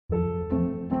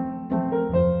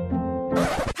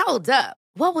Hold up.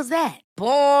 What was that?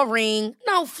 Boring.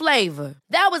 No flavor.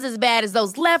 That was as bad as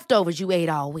those leftovers you ate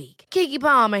all week. Keke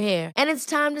Palmer here, and it's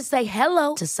time to say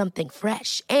hello to something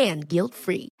fresh and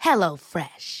guilt-free. Hello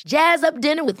Fresh. Jazz up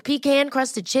dinner with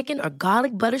pecan-crusted chicken or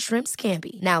garlic butter shrimp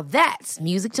scampi. Now that's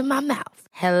music to my mouth.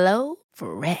 Hello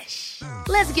Fresh.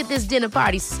 Let's get this dinner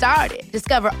party started.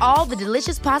 Discover all the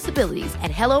delicious possibilities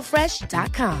at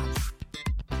hellofresh.com.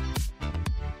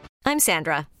 I'm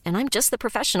Sandra, and I'm just the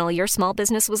professional your small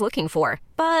business was looking for.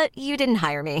 But you didn't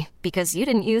hire me because you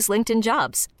didn't use LinkedIn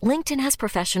Jobs. LinkedIn has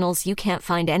professionals you can't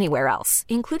find anywhere else,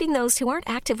 including those who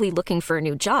aren't actively looking for a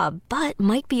new job, but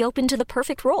might be open to the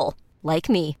perfect role, like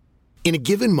me. In a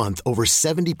given month, over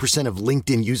 70% of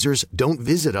LinkedIn users don't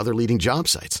visit other leading job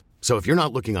sites. So if you're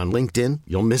not looking on LinkedIn,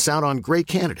 you'll miss out on great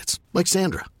candidates like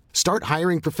Sandra. Start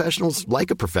hiring professionals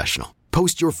like a professional.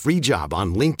 Post your free job on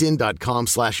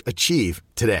linkedin.com/achieve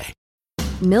today.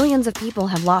 Millions of people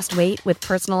have lost weight with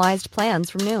personalized plans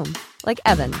from Noom. Like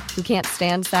Evan, who can't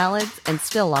stand salads and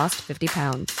still lost 50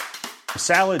 pounds.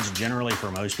 Salads generally for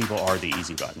most people are the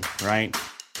easy button, right?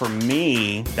 For me,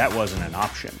 that wasn't an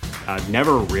option. I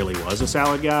never really was a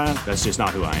salad guy. That's just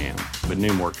not who I am. But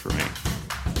Noom worked for me.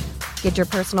 Get your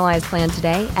personalized plan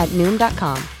today at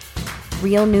Noom.com.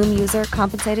 Real Noom user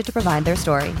compensated to provide their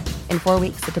story. In 4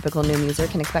 weeks, the typical Noom user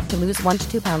can expect to lose 1 to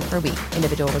 2 pounds per week.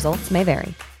 Individual results may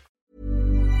vary.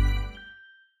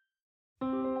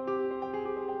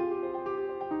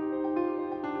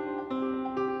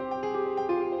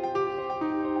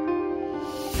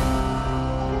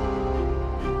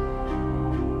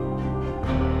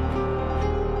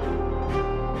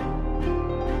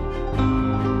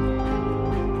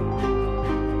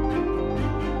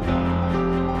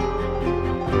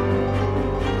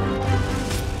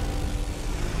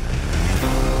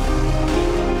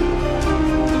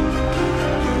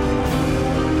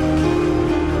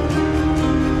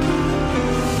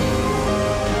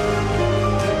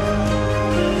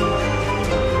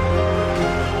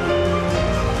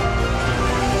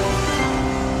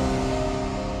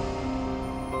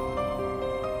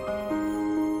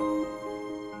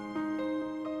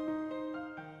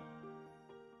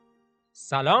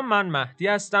 سلام، من مهدی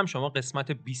هستم. شما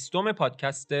قسمت 20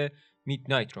 پادکست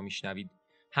میدنایت رو میشنوید.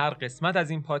 هر قسمت از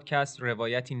این پادکست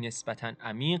روایتی نسبتاً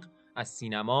عمیق از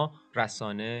سینما،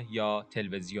 رسانه یا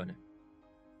تلویزیونه.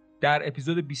 در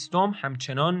اپیزود 20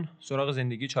 همچنان سراغ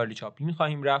زندگی چارلی چاپلین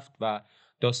خواهیم رفت و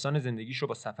داستان زندگیش رو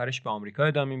با سفرش به آمریکا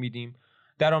ادامه میدیم.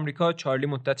 در آمریکا چارلی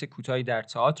مدت کوتاهی در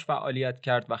تئاتر فعالیت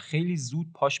کرد و خیلی زود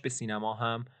پاش به سینما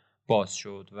هم باز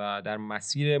شد و در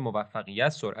مسیر موفقیت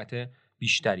سرعت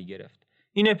بیشتری گرفت.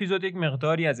 این اپیزود یک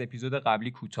مقداری از اپیزود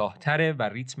قبلی کوتاه‌تره و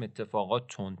ریتم اتفاقات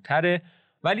تندتره،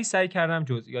 ولی سعی کردم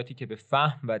جزئیاتی که به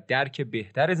فهم و درک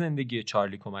بهتر زندگی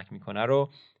چارلی کمک میکنه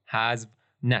رو حذف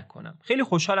نکنم. خیلی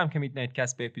خوشحالم که میدنایت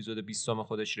کست به اپیزود 20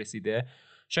 خودش رسیده.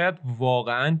 شاید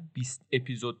واقعاً 20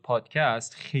 اپیزود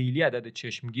پادکست خیلی عدد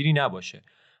چشمگیری نباشه،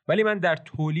 ولی من در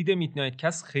تولید میدنایت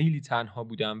کست خیلی تنها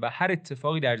بودم و هر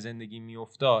اتفاقی در زندگی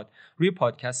میافتاد روی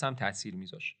پادکست هم تاثیر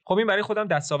میذاشت. خب این برای خودم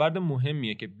دستاورد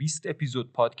مهمیه که 20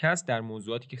 اپیزود پادکست در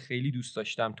موضوعاتی که خیلی دوست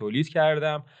داشتم تولید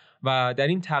کردم و در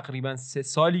این تقریباً 3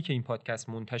 سالی که این پادکست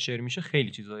منتشر میشه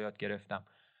خیلی چیزا یاد گرفتم.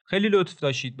 خیلی لطف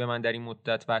داشتید به من در این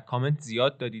مدت و کامنت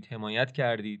زیاد دادید، حمایت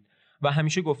کردید و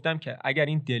همیشه گفتم که اگر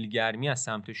این دلگرمی از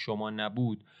سمت شما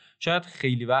نبود شاید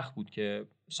خیلی وقت بود که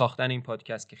ساختن این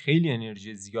پادکست که خیلی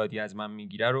انرژی زیادی از من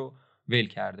میگیره رو ول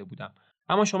کرده بودم.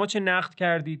 اما شما چه نقد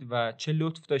کردید و چه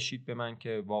لطف داشتید به من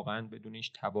که واقعا بدون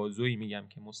هیچ تواضعی میگم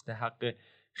که مستحق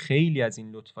خیلی از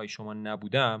این لطفای شما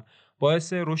نبودم،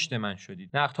 باعث رشد من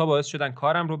شدید. نقدها باعث شدن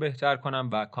کارم رو بهتر کنم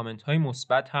و کامنت های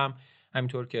مثبت هم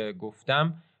همینطور که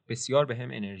گفتم بسیار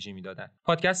بهم انرژی میدادن.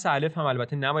 پادکست الف هم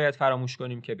البته نباید فراموش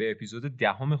کنیم که به اپیزود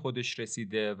 10 خودش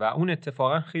رسیده و اون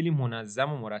اتفاقا خیلی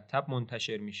منظم و مرتب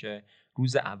منتشر میشه.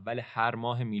 روز اول هر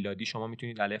ماه میلادی شما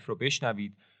میتونید الف رو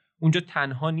بشنوید. اونجا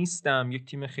تنها نیستم، یک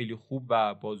تیم خیلی خوب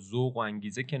و با ذوق و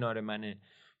انگیزه کنار منه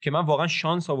که من واقعا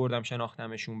شانس آوردم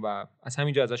شناختمشون و از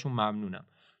همینجا ازشون ممنونم.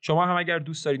 شما هم اگر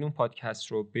دوست دارید اون پادکست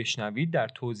رو بشنوید، در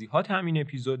توضیحات همین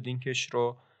اپیزود لینکش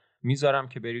رو میذارم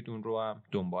که برید اون رو هم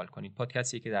دنبال کنید.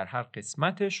 پادکستی که در هر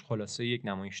قسمتش خلاصه یک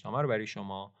نمایشنامه رو برای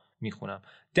شما میخونم.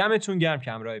 دمتون گرم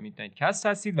که همراه میدنایت کست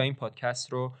هستید و این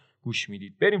پادکست رو گوش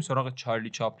میدید. بریم سراغ چارلی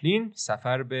چاپلین،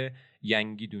 سفر به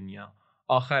ینگی دنیا.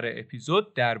 آخر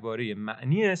اپیزود درباره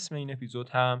معنی اسم این اپیزود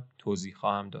هم توضیح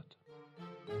خواهم داد.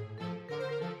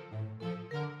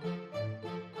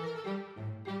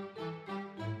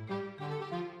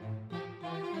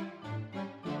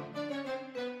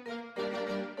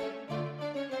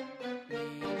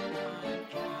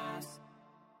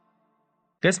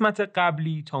 قسمت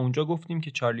قبلی تا اونجا گفتیم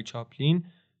که چارلی چاپلین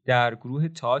در گروه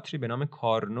تئاتری به نام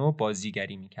کارنو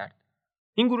بازیگری میکرد.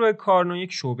 این گروه کارنو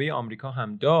یک شعبه آمریکا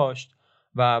هم داشت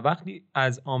و وقتی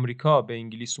از آمریکا به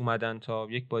انگلیس اومدن تا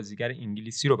یک بازیگر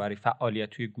انگلیسی رو برای فعالیت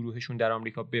توی گروهشون در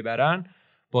آمریکا ببرن،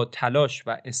 با تلاش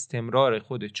و استمرار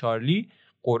خود چارلی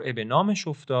قرعه به نامش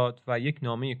افتاد و یک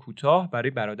نامه کوتاه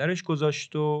برای برادرش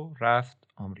گذاشت و رفت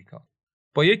آمریکا.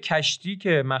 با یک کشتی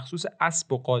که مخصوص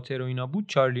اسب و قاطر و اینا بود،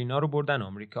 چارلی اینا رو بردن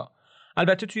آمریکا.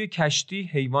 البته توی کشتی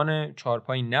حیوان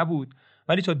چارپایی نبود،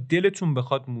 ولی تا دلتون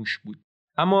بخواد موش بود.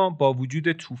 اما با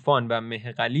وجود طوفان و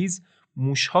مه غلیظ،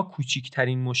 موش‌ها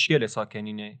کوچکترین مشکل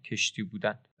ساکنین کشتی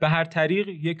بودن. به هر طریق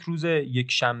یک روز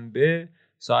یکشنبه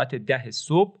ساعت 10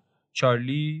 صبح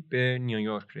چارلی به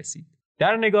نیویورک رسید.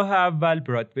 در نگاه اول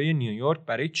برادوی نیویورک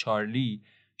برای چارلی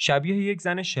شبیه یک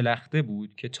زن شلخته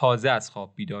بود که تازه از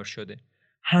خواب بیدار شده.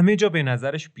 همه جا به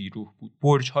نظرش بیروح بود.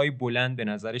 برج‌های بلند به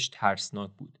نظرش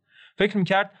ترسناک بود. فکر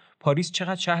می‌کرد پاریس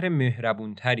چقدر شهر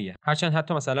مهربون‌تریه. هرچند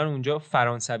حتی مثلا اونجا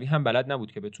فرانسوی هم بلد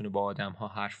نبود که بتونه با آدم‌ها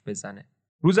حرف بزنه.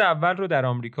 روز اول رو در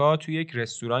آمریکا توی یک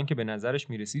رستوران که به نظرش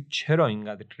میرسید چرا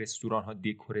اینقدر رستوران‌ها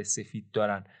دکور سفید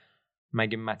دارن،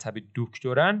 مگه مطب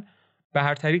دکترن، به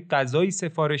هر طریق غذایی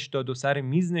سفارش داد و سر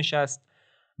میز نشست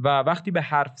و وقتی به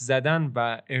حرف زدن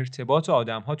و ارتباط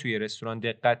آدم‌ها توی رستوران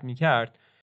دقت می‌کرد،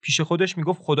 پیش خودش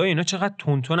میگفت خدای اینا چقدر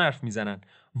تونتون حرف میزنن.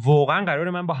 واقعا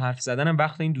قراره من با حرف زدنم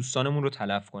وقت این دوستانمون رو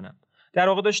تلف کنم. در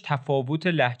واقع داشت تفاوت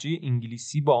لهجه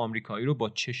انگلیسی با آمریکایی رو با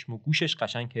چشم و گوشش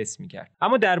قشنگ حس می‌کرد.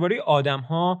 اما درباره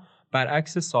آدم‌ها،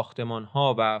 برعکس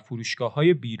ساختمان‌ها و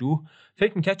فروشگاه‌های بیروح،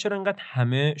 فکر می‌کرد چرا انقدر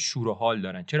همه شور و حال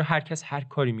دارن؟ چرا هر کس هر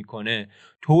کاری می‌کنه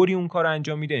طوری اون کارو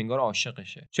انجام میده انگار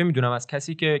عاشقشه؟ چه می‌دونم، از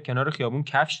کسی که کنار خیابون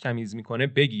کفش تمیز می‌کنه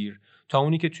بگیر تا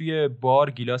اونی که توی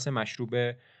بار گیلاس مشروب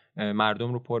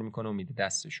مردم رو پر می‌کنه و میده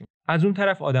دستشون. از اون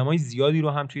طرف آدمای زیادی رو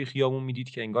هم توی خیابون میدید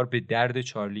که انگار به درد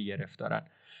چارلی گرفتارن.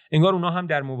 انگار اونا هم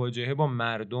در مواجهه با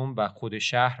مردم و خود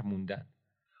شهر موندن.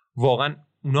 واقعا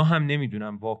اونا هم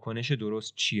نمیدونن واکنش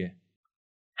درست چیه.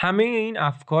 همه این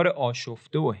افکار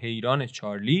آشفته و حیران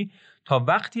چارلی تا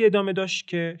وقتی ادامه داشت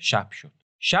که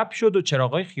شب شد و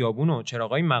چراغای خیابون و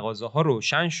چراغای مغازه‌ها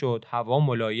روشن شد، هوا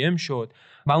ملایم شد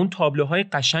و اون تابلوهای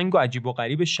قشنگ و عجیب و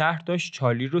غریب شهر داشت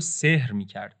چارلی رو سحر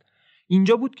می‌کرد.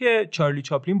 اینجا بود که چارلی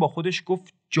چاپلین با خودش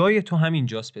گفت جای تو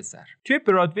همینجاست پسر. توی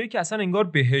برادوی که اصلا انگار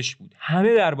بهشت بود.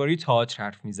 همه درباره تئاتر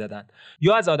حرف می‌زدن.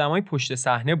 یا از آدمای پشت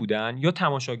صحنه بودن، یا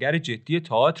تماشاگر جدی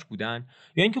تئاتر بودن،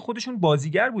 یا اینکه خودشون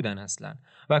بازیگر بودن اصلا.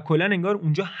 و کلا انگار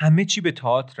اونجا همه چی به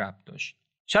تئاتر ربط داشت.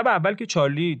 شب اول که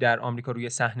چارلی در آمریکا روی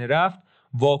صحنه رفت،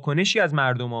 واکنشی از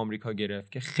مردم آمریکا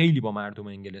گرفت که خیلی با مردم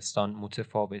انگلستان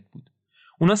متفاوت بود.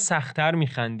 اونا سخت‌تر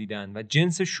می‌خندیدن و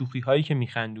جنس شوخی‌هایی که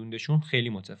می‌خندوندشون خیلی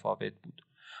متفاوت بود.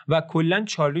 و کلاً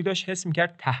چارلی داشت حس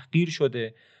می‌کرد تحقیر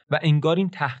شده و انگار این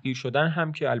تحقیر شدن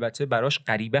هم که البته براش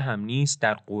غریبه هم نیست،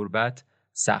 در غربت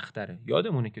سخت‌تره.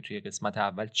 یادمونه که توی قسمت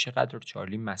اول چقدر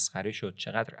چارلی مسخره شد،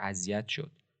 چقدر اذیت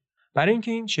شد. برای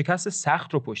اینکه این شکست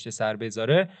سخت رو پشت سر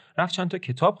بذاره، رفت چند تا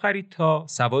کتاب خرید تا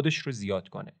سوادش رو زیاد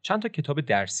کنه. چند تا کتاب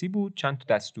درسی بود، چند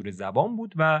تا دستور زبان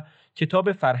بود و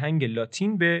کتاب فرهنگ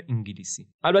لاتین به انگلیسی.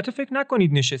 البته فکر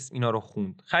نکنید نشست اینا رو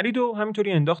خوند. خرید و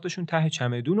همینطوری انداختشون ته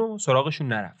چمدون و سراغشون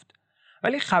نرفت.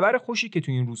 ولی خبر خوشی که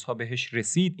تو این روزها بهش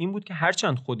رسید این بود که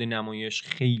هرچند خود نمایش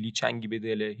خیلی چنگی به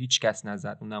دل هیچ کس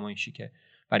نزد، اون نمایشی که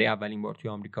برای اولین بار توی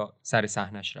آمریکا سر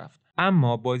صحنه‌اش رفت،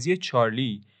 اما بازی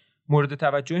چارلی مورد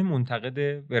توجه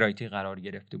منتقد ورایتی قرار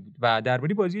گرفته بود و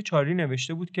درباره بازی چارلی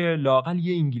نوشته بود که لااقل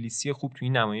یه انگلیسی خوب توی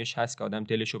این نمایش هست که آدم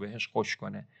دلشو بهش خوش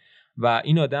کنه و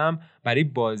این آدم برای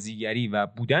بازیگری و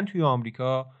بودن توی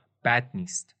آمریکا بد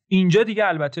نیست. اینجا دیگه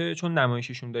البته چون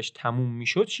نمایششون داشت تموم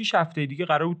میشد 6 هفته دیگه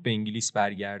قرار بود به انگلیس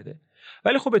برگرده.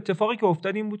 ولی خب اتفاقی که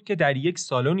افتاد این بود که در یک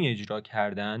سالنی اجرا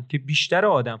کردن که بیشتر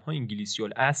آدم‌ها انگلیسی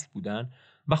الاصل بودن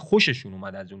و خوششون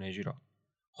اومد از اون اجرا.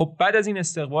 خب بعد از این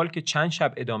استقبال که چند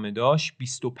شب ادامه داشت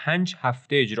 25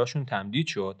 هفته اجراشون تمدید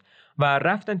شد و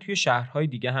رفتن توی شهرهای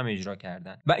دیگه هم اجرا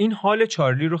کردن و این حال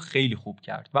چارلی رو خیلی خوب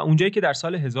کرد و اونجایی که در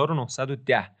سال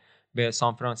 1910 به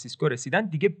سان فرانسیسکو رسیدن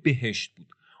دیگه بهشت بود.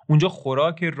 اونجا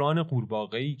خوراک ران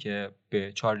قورباغه‌ای که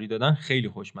به چارلی دادن خیلی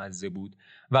خوشمزه بود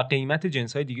و قیمت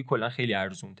جنس‌های دیگه کلا خیلی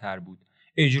ارزون‌تر بود.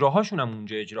 اجراهاشون هم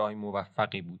اونجا اجراهای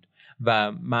موفقی بود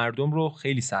و مردم رو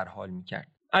خیلی سرحال می‌کرد.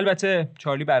 البته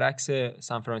چارلی برعکس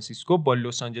سان فرانسیسکو با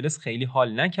لس آنجلس خیلی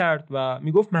حال نکرد و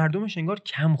میگفت مردمش انگار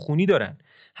کمخونی دارن،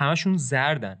 همشون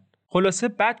زردن. خلاصه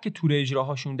بعد که تور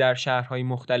اجراهاشون در شهرهای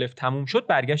مختلف تموم شد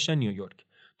برگشتن نیویورک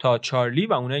تا چارلی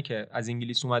و اونایی که از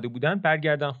انگلیس اومده بودن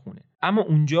برگردن خونه. اما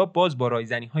اونجا باز با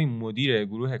رایزنی‌های مدیر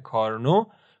گروه کارنو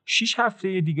 6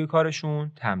 هفته دیگه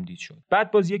کارشون تمدید شد.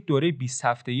 بعد باز یک دوره 20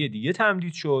 هفته‌ای دیگه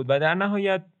تمدید شد و در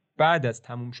نهایت بعد از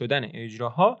تموم شدن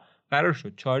اجراها قرار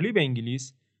شد چارلی به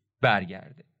انگلیس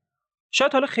برگرده.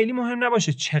 شاید حالا خیلی مهم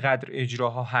نباشه چقدر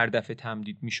اجراها هر دفعه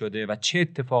تمدید می شده و چه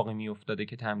اتفاقی می افتاده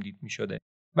که تمدید می شده،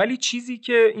 ولی چیزی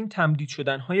که این تمدید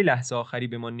شدنهای لحظه آخری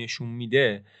به ما نشون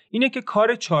میده اینه که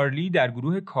کار چارلی در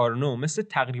گروه کارنو مثل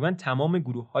تقریبا تمام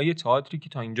گروه‌های تئاتری که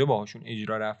تا اینجا باهاشون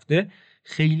اجرا رفته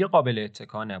خیلی قابل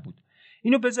اتکا نبود.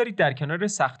 اینو بذارید در کنار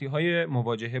سختی‌های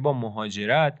مواجهه با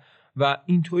مهاجرت و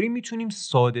اینطوری میتونیم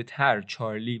ساده‌تر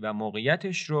چارلی و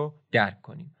موقعیتش رو درک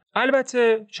کنیم.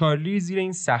 البته چارلی زیر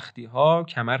این سختی‌ها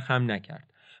کمر خم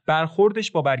نکرد.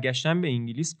 برخوردش با برگشتن به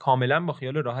انگلیس کاملا با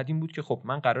خیال راحت این بود که خب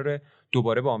من قراره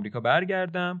دوباره به آمریکا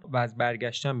برگردم و از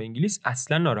برگشتن به انگلیس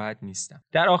اصلا ناراحت نیستم.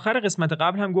 در آخر قسمت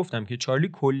قبل هم گفتم که چارلی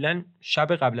کلا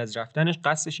شب قبل از رفتنش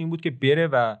قصدش این بود که بره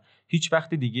و هیچ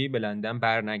وقت دیگه‌ای به لندن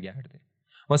برنگرده.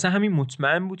 واسه همین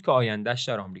مطمئن بود که آیندهش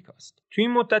در آمریکاست. تو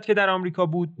این مدت که در آمریکا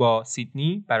بود با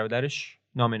سیدنی برادرش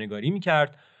نامه‌نگاری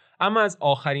می‌کرد، اما از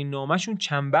آخرین نامه‌شون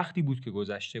چند وقتی بود که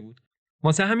گذشته بود.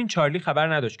 واسه همین چارلی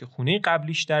خبر نداشت که خونه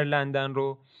قبلیش در لندن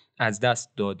رو از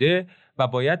دست داده و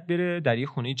باید بره در یه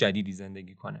خونه جدیدی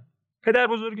زندگی کنه. پدر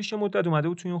بزرگش مدت اومده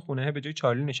بود توی اون خونه به جای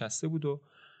چارلی نشسته بود و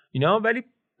اینا، ولی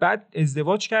بعد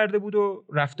ازدواج کرده بود و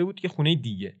رفته بود یه خونه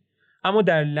دیگه. اما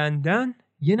در لندن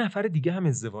یه نفر دیگه هم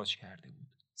ازدواج کرده بود،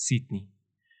 سیدنی.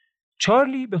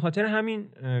 چارلی به خاطر همین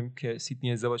که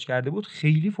سیدنی ازدواج کرده بود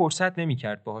خیلی فرصت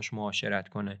نمی‌کرد باهاش معاشرت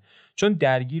کنه، چون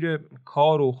درگیر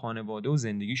کار و خانواده و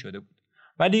زندگی شده بود.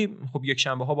 ولی خب یک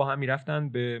شنبه ها با هم میرفتن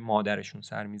به مادرشون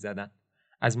سر میزدن.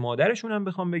 از مادرشون هم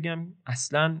بخوام بگم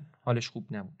اصلا حالش خوب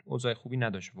نبود، اوضاع خوبی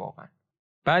نداشت واقعا.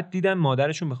 بعد دیدن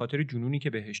مادرشون به خاطر جنونی که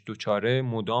بهش دوچاره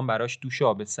مدام براش دوش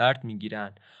آب سرد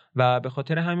میگیرن و به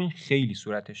خاطر همین خیلی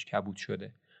صورتش کبود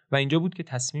شده و اینجا بود که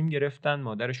تصمیم گرفتن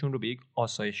مادرشون رو به یک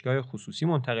آسایشگاه خصوصی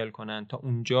منتقل کنن تا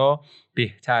اونجا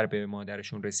بهتر به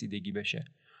مادرشون رسیدگی بشه،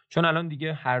 چون الان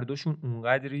دیگه هر دوشون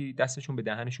اونقدری دستشون به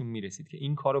دهنشون میرسید که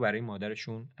این کارو برای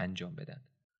مادرشون انجام بدن.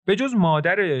 به جز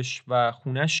مادرش و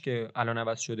خونش که الان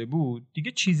عوض شده بود،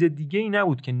 دیگه چیز دیگه ای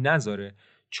نبود که نذاره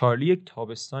چارلی یک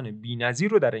تابستان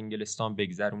بی‌نظیر رو در انگلستان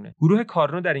بگذرونه. گروه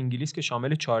کارنو در انگلیس که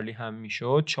شامل چارلی هم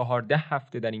میشد 14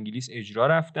 هفته در انگلیس اجرا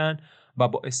رفتن و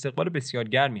با استقبال بسیار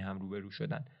گرمی هم روبرو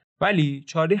شدن. ولی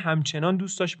چارلی همچنان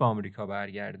دوست داشت به آمریکا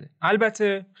برگرده.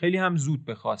 البته خیلی هم زود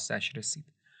به خواستش رسید.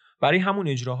 برای همون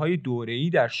اجراهای دوره‌ای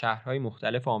در شهرهای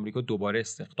مختلف آمریکا دوباره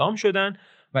استخدام شدن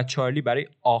و چارلی برای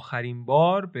آخرین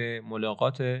بار به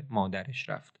ملاقات مادرش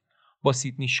رفت. با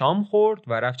سیدنی شام خورد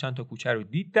و رفت چند تا کوچه رو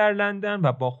دید در لندن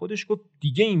و با خودش گفت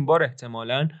دیگه این بار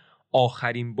احتمالاً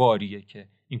آخرین باریه که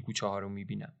این کوچه ها رو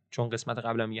میبینم، چون قسمت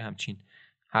قبلم یه همچین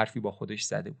حرفی با خودش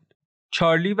زده بود.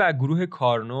 چارلی و گروه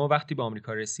کارنو وقتی به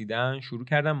آمریکا رسیدن شروع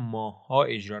کردن ماه‌ها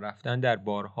اجرا رفتن در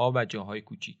بارها و جاهای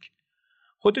کوچیک.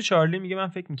 خود چارلی میگه من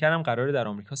فکر میکردم قراره در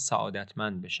آمریکا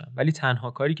سعادتمند بشم، ولی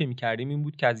تنها کاری که میکردیم این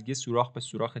بود که از یه سوراخ به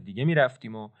سوراخ دیگه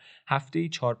میرفتیم و هفته‌ای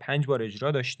 4-5 بار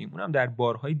اجرا داشتیم، اونم در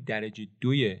بارهای درجه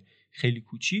 2 خیلی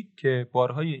کوچیک که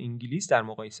بارهای انگلیس در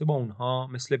مقایسه با اونها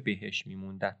مثل بهش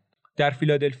میموندن. در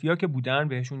فیلادلفیا که بودن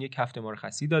بهشون یک هفته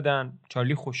مرخصی دادن.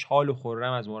 چارلی خوشحال و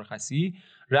خرم از مرخصی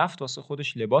رفت واسه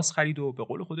خودش لباس خرید و به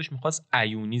قول خودش میخواست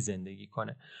عیونی زندگی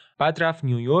کنه. بعد رفت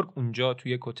نیویورک، اونجا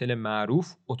توی یک هتل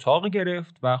معروف اتاق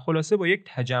گرفت و خلاصه با یک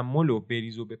تجمل و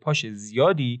بریز و به پاش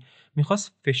زیادی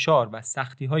میخواست فشار و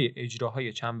سختی‌های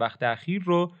اجراهای چند وقت اخیر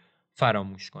رو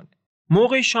فراموش کنه.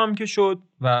 موقع شام که شد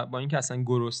و با اینکه اصلا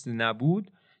گرسنه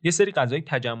نبود یه سری غذای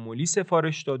تجملی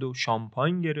سفارش داد و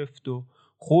شامپاین گرفت و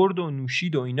خورد و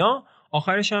نوشید و اینا.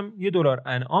 آخرش هم $1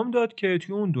 انعام داد که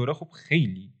توی اون دوره خب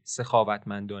خیلی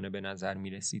سخاوتمندانه به نظر می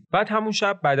رسید. بعد همون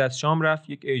شب بعد از شام رفت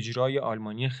یک اجرای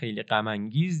آلمانی خیلی غم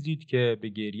انگیز دید که به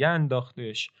گریه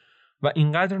انداختش و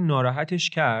اینقدر ناراحتش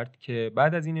کرد که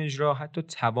بعد از این اجرا حتی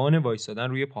توان وایسادن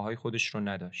روی پاهای خودش رو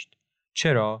نداشت.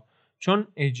 چرا؟ چون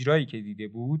اجرایی که دیده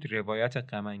بود روایت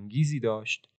غم انگیزی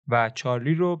داشت و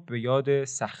چارلی رو به یاد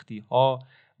سختی‌ها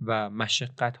و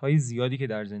مشقت‌های زیادی که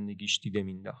در زندگیش دیده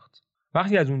مینداخت.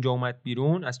 وقتی از اونجا اومد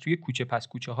بیرون از توی کوچه پس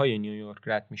کوچه های نیویورک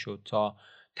رد میشد تا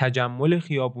تجمل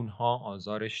خیابون‌ها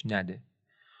آزارش نده.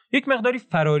 یک مقداری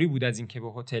فراری بود از اینکه به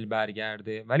هتل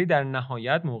برگرده، ولی در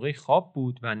نهایت موقع خواب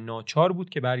بود و ناچار بود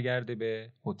که برگرده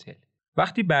به هتل.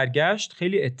 وقتی برگشت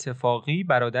خیلی اتفاقی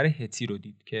برادر هتی رو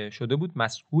دید که شده بود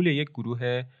مسئول یک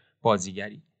گروه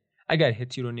بازیگری. اگر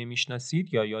هتی رو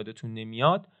نمیشناسید یا یادتون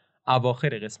نمیاد، اواخر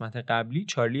قسمت قبلی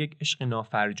چارلی یک عشق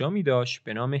نافرجامی داشت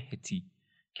به نام هتی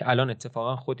که الان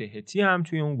اتفاقا خود هتی هم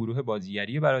توی اون گروه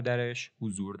بازیگری برادرش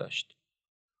حضور داشت.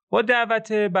 با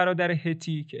دعوت برادر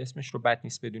هتی که اسمش رو بد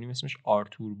نیست بدونیم اسمش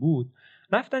آرتور بود،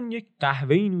 رفتن یک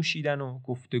قهوه‌ای نوشیدن و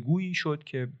گفتگویی شد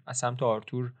که از سمت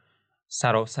آرتور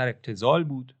سراسر ابتذال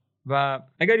بود و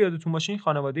اگر یادتون باشه این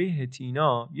خانواده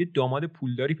هتینا یه داماد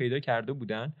پولداری پیدا کرده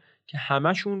بودن که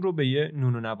همشون رو به یه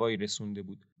نون و نوایی رسونده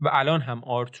بود و الان هم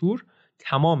آرتور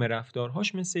تمام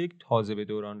رفتارهاش مثل یک تازه به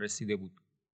دوران رسیده بود.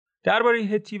 درباره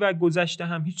هتی و گذشته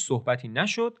هم هیچ صحبتی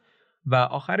نشد و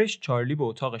آخرش چارلی به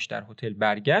اتاقش در هتل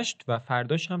برگشت و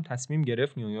فرداش هم تصمیم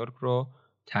گرفت نیویورک رو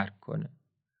ترک کنه.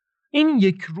 این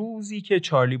یک روزی که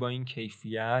چارلی با این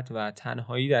کیفیت و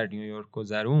تنهایی در نیویورک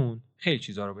گذرون خیلی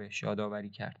چیزا رو بهش یادآوری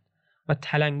کرد و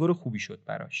تلنگر خوبی شد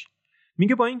براش.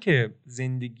 میگه با اینکه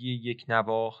زندگی یک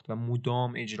نواخت و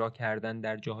مدام اجرا کردن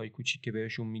در جاهای کوچیک که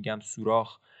بهشون میگم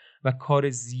سوراخ و کار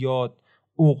زیاد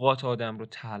اوقات آدم رو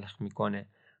تلخ میکنه،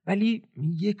 ولی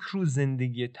یک روز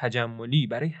زندگی تجملی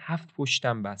برای 7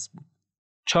 پشتم بس بود.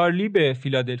 چارلی به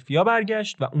فیلادلفیا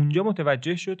برگشت و اونجا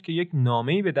متوجه شد که یک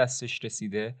نامه‌ای به دستش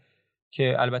رسیده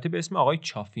که البته به اسم آقای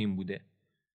چافین بوده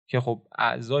که خب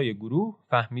اعضای گروه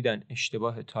فهمیدن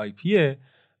اشتباه تایپیه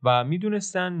و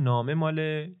میدونستن نامه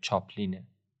مال چاپلینه.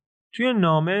 توی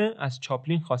نامه از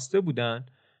چاپلین خواسته بودن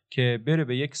که بره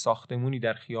به یک ساختمونی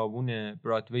در خیابون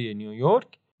برادوی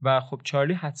نیویورک و خب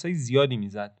چارلی حدسای زیادی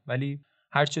میزد، ولی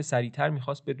هرچه سریعتر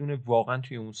میخواست بدونه واقعا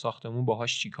توی اون ساختمون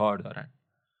باهاش چی کار دارن.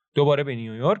 دوباره به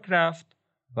نیویورک رفت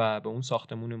و به اون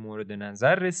ساختمون مورد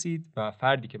نظر رسید و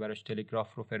فردی که براش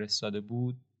تلگراف رو فرستاده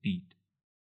بود دید.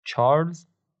 چارلز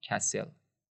کسل.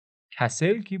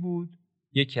 کسل کی بود؟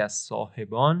 یکی از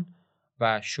صاحبان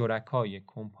و شرکای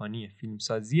کمپانی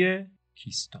فیلمسازی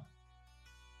کیستون.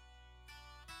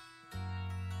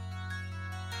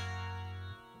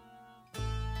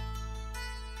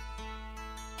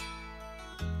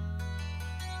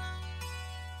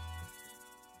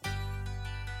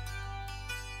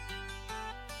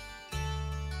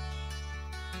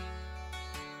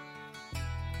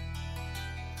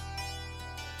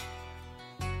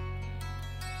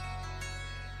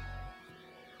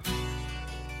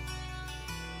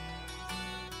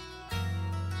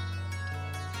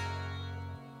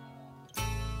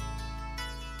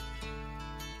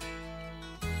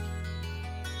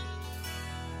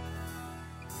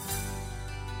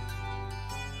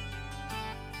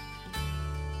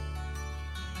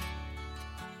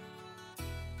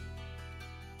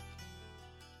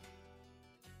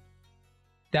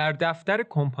 در دفتر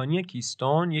کمپانی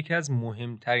کیستون یکی از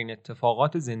مهمترین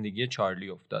اتفاقات زندگی چارلی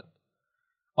افتاد.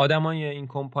 آدمای این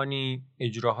کمپانی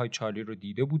اجراهای چارلی رو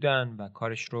دیده بودن و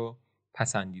کارش رو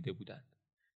پسندیده بودن.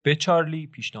 به چارلی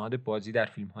پیشنهاد بازی در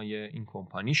فیلم‌های این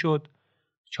کمپانی شد.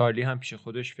 چارلی هم پیش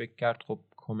خودش فکر کرد خب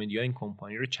کمدی‌های این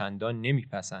کمپانی رو چندان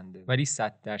نمیپسنده، ولی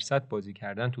 100% بازی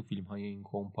کردن تو فیلم‌های این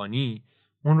کمپانی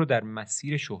اون رو در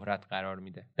مسیر شهرت قرار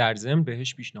میده. در ضمن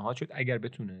بهش پیشنهاد شد اگر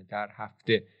بتونه در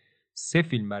هفته 3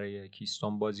 فیلم برای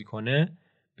کیستون بازی کنه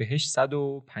بهش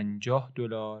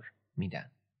 $150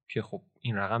 میدن که خب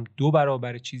این رقم 2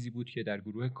 برابر چیزی بود که در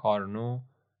گروه کارنو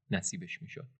نصیبش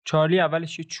میشد. چارلی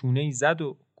اولش یه چونه‌ای زد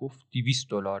و گفت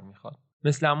 $200 میخواد،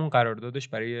 مثل همون قراردادش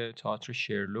برای تئاتر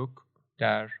شرلوک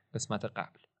در قسمت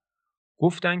قبل.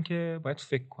 گفتن که باید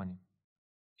فکر کنیم.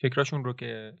 فکراشون رو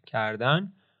که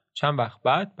کردن چند وقت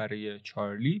بعد برای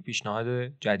چارلی پیشنهاد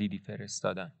جدیدی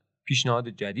فرستادن. پیشنهاد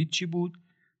جدید چی بود؟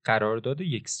 قرارداد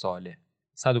 1 ساله،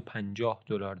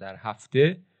 $150 در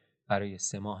هفته برای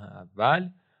 3 ماه اول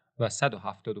و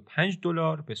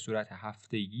 $175 به صورت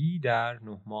هفتگی در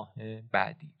 9 ماه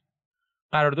بعدی.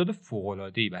 قرارداد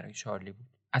فوق‌العاده‌ای برای چارلی بود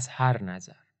از هر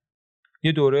نظر.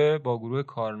 یه دوره با گروه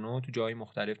کارنو تو جای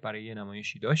مختلف برای یه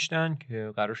نمایشی داشتن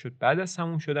که قرار شد بعد از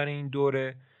تموم شدن این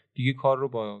دوره دیگه کار رو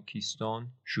با کیستون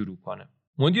شروع کنه.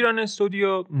 مدیران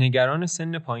استودیو نگران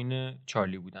سن پایین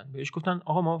چارلی بودن. بهش گفتن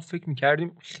آقا ما فکر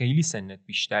می‌کردیم خیلی سنت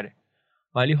بیشتره،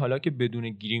 ولی حالا که بدون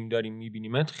گریم داریم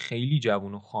می‌بینیمت خیلی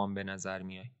جوون و خام به نظر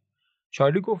میای.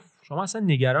 چارلی گفت شما اصلا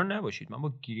نگران نباشید، من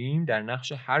با گریم در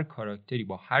نقش هر کاراکتری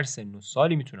با هر سن و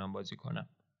سالی میتونم بازی کنم.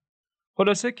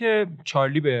 خلاصه که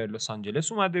چارلی به لس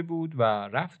آنجلس اومده بود و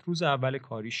رفت روز اول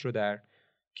کاریش رو در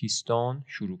کیستون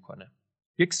شروع کنه.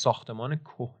 یک ساختمان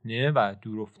کهنه و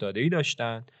دورافتاده‌ای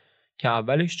داشتن که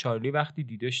اولش چارلی وقتی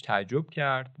دیدش تعجب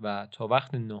کرد و تا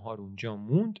وقت نهار اونجا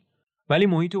موند، ولی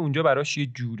محیط اونجا براش یه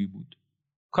جوری بود.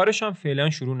 کارش هم فعلا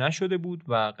شروع نشده بود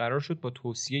و قرار شد با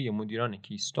توصیه مدیران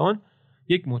کیستون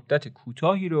یک مدت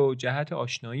کوتاهی رو جهت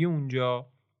آشنایی اونجا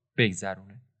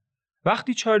بگذرونه.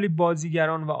 وقتی چارلی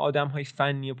بازیگران و آدم‌های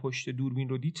فنی پشت دوربین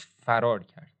رو دید فرار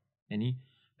کرد. یعنی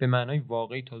به معنای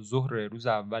واقعی تا ظهر روز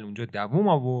اول اونجا دووم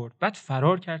آورد، بعد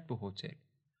فرار کرد به هتل.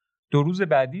 2 روز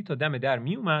بعدی تا دم در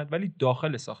می اومد ولی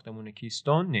داخل ساختمون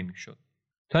کیستون نمیشد.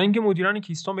 تا اینکه مدیران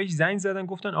کیستون بهش زنگ زدن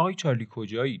گفتن آقای چارلی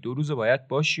کجایی؟ 2 روز باید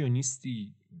باشی و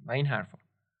نیستی و این حرفا.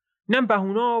 اینم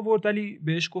بهونه آورد ولی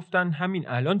بهش گفتن همین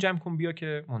الان جمع کن بیا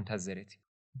که منتظرتی.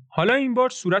 حالا این بار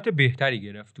صورت بهتری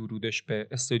گرفت ورودش به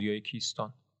استودیوی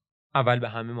کیستون. اول به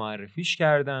همه معرفیش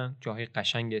کردن، جاهای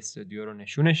قشنگ استودیو رو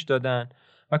نشونش دادن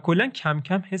و کلاً کم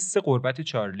کم حس غربت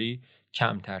چارلی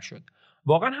کمتر شد.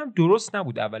 واقعاً هم درست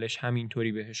نبود اولش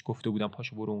همینطوری بهش گفته بودن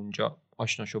پاشو برو اونجا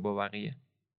آشنا شو با بقیه.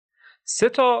 3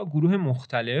 گروه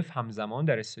مختلف همزمان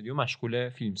در استودیو مشغول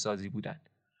فیلمسازی بودن.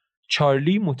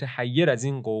 چارلی متحیر از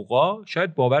این قوقا،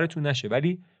 شاید باورتون نشه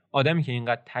ولی آدمی که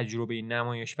اینقدر تجربه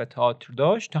نمایش و تئاتر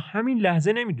داشت تا همین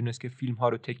لحظه نمیدونست که فیلم ها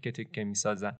رو تکه تکه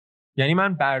میسازن. یعنی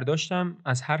من برداشتم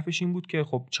از حرفش این بود که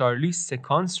خب چارلی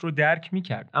سکانس رو درک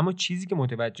میکرد، اما چیزی که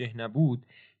متوجه نبود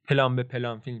پلان به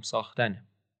پلان فیلم ساختنه.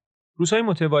 روزهای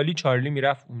متوالی چارلی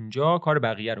میرفت اونجا، کار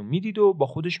بقیه رو میدید و با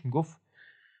خودش میگفت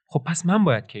خب پس من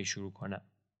باید کی شروع کنم.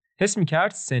 حس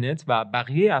میکرد سنت و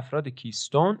بقیه افراد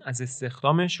کیستون از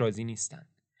استخدامش راضی نیستن.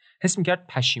 حس میکرد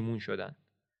پشیمون شدن.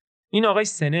 این آقای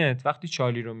سنت وقتی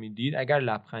چارلی رو میدید اگر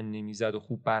لبخند نمیزد و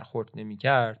خوب برخورد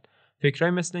نمیکرد،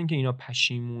 فکرای مثل این که اینا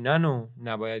پشیمونن و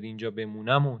نباید اینجا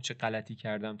بمونم و چه غلطی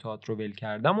کردم تئاتر رو ول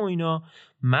کردم و اینا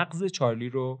مغز چارلی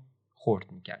رو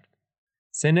خرد میکرد.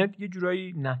 سنت یه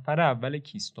جورایی نفر اول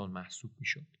کیستون محسوب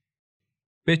میشد.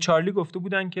 به چارلی گفته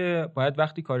بودن که باید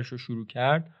وقتی کارش رو شروع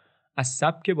کرد از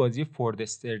سبک بازی فورد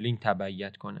استرلینگ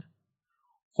تبعیت کنه.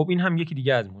 خب این هم یکی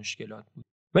دیگه از مشکلات بود.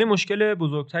 ولی مشکل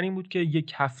بزرگتر این بود که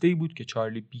 1 هفته‌ای بود که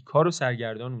چارلی بیکار و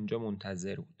سرگردان اونجا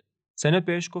منتظر بود. سنت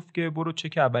بهش گفت که برو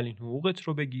چک اولین حقوقت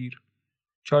رو بگیر.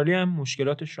 چارلی هم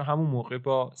مشکلاتش رو همون موقع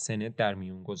با سنت در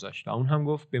میون گذاشت و اون هم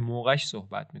گفت به موقعش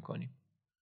صحبت میکنیم.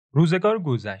 روزگار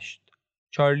گذشت.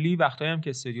 چارلی وقتایی هم که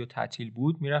استودیو تعطیل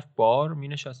بود میرفت بار،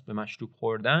 مینشست به مشروب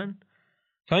خوردن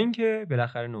تا اینکه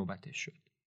بالاخره نوبتش شد.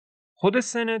 خود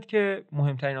سنت که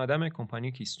مهمترین آدم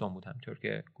کمپانی کیستون بود همونطور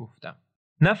که گفتم.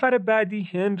 نفر بعدی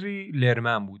هنری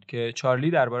لرمن بود که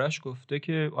چارلی دربارش گفته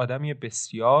که آدمی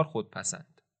بسیار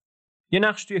خودپسند. یه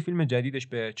نقش توی فیلم جدیدش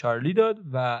به چارلی داد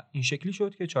و این شکلی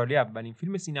شد که چارلی اولین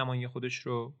فیلم سینمایی خودش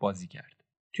رو بازی کرد.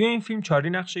 توی این فیلم چارلی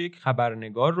نقش یک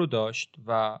خبرنگار رو داشت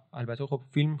و البته خب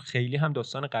فیلم خیلی هم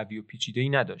داستان قوی و پیچیده‌ای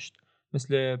نداشت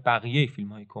مثل بقیه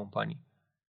فیلم‌های کمپانی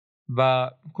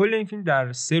و کل این فیلم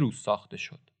در 3 روز ساخته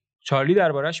شد. چارلی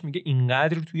دربارش میگه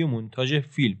اینقدر توی مونتاژ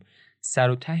فیلم سر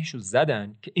و تهش رو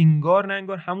زدن که انگار نه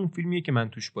انگار همون فیلمیه که من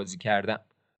توش بازی کردم.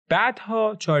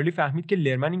 بعدها چارلی فهمید که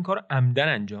لرمن این کار عمدن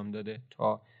انجام داده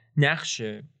تا نقش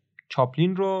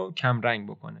چاپلین رو کم رنگ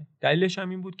بکنه. دلیلش هم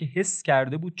این بود که حس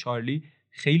کرده بود چارلی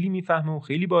خیلی میفهمه و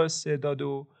خیلی با استعداد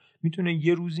و میتونه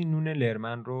یه روزی نون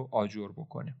لرمن رو آجر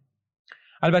بکنه.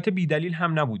 البته بی دلیل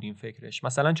هم نبود این فکرش.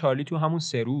 مثلا چارلی تو همون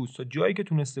 3 روز تا جایی که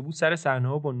تونسته بود سر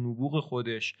صحنه‌ها با نبوغ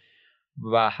خودش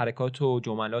و حرکات و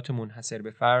جملات منحصر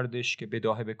به فردش که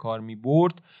بداهه به کار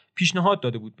می‌برد پیشنهاد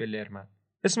داده بود به لرمن.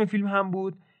 اسم فیلم هم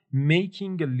بود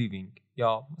Making a Living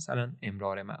یا مثلا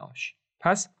امرار معاش.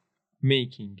 پس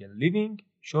Making a Living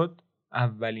شد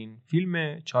اولین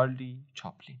فیلم چارلی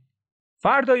چاپلین.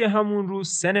 فردای همون روز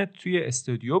سنت توی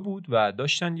استودیو بود و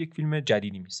داشتن یک فیلم جدیدی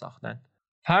می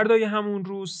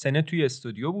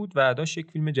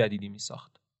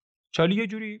ساخت. چارلی یه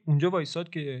جوری اونجا وایساد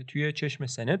که توی چشم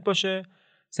سنت باشه.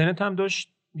 سنت هم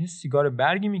داشت یه سیگار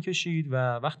برگی میکشید و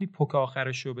وقتی پک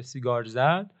آخرش رو به سیگار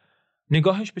زد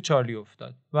نگاهش به چارلی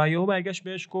افتاد و یهو برگشت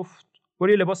بهش گفت برو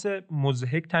یه لباس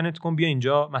مضحک تنت کن بیا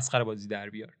اینجا مسخره بازی در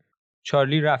بیار.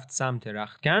 چارلی رفت سمت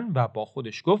رختکن و با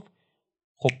خودش گفت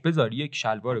خب بذار یک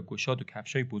شلوار گشاد و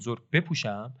کفشای بزرگ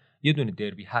بپوشم، یه دونه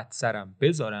دربی هت سرم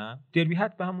بذارم. دربی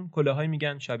هت به همون کلاهایی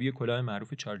میگن شبیه کلاه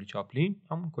معروف چارلی چاپلین،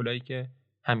 همون کلاهی که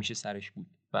همیشه سرش بود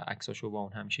و عکساشو با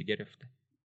اون همیشه گرفته.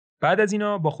 بعد از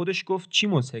اینا با خودش گفت چی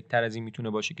مضحک‌تر از این میتونه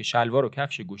باشه که شلوار و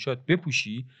کفش گشاد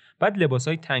بپوشی بعد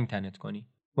لباسای تنگ تنت کنی.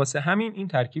 واسه همین این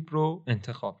ترکیب رو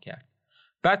انتخاب کرد.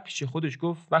 بعد پیش خودش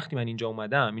گفت وقتی من اینجا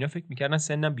اومدم اینا فکر میکردن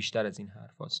سنم بیشتر از این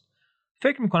حرفاست.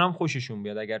 فکر میکنم خوششون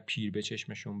بیاد اگر پیر به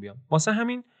چشمشون بیام. واسه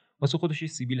همین واسه خودش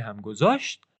سیبیل هم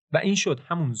گذاشت و این شد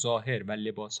همون ظاهر و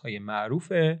لباسهای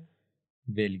معروف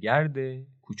ولگرد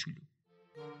کوچولو.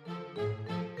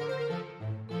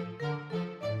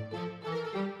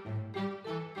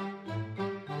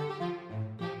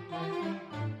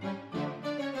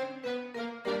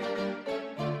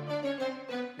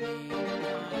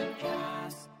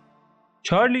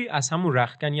 چارلی از همون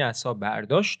رختکن یه عصا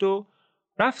برداشت و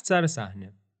رفت سر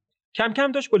صحنه. کم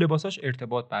کم داشت با لباساش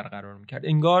ارتباط برقرار میکرد.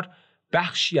 انگار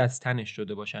بخشی از تنش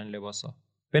شده باشن لباسا.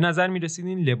 به نظر میرسید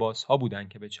این لباسها بودن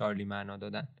که به چارلی معنا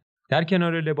دادن. در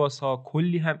کنار لباسها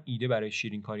کلی هم ایده برای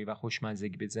شیرینکاری و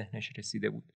خوشمزگی به ذهنش رسیده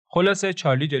بود. خلاصه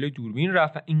چارلی جلوی دوربین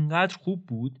رفت و اینقدر خوب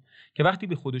بود که وقتی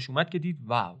به خودش اومد که دید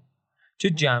واو چه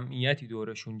جمعیتی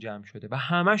دورشون جمع شده و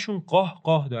همشون قاه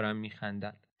قاه دارن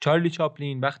میخندن. چارلی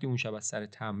چاپلین وقتی اون شب از سر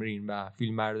تمرین و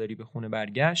فیلمبرداری به خونه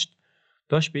برگشت،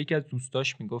 داشت به یکی از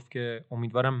دوستاش میگفت که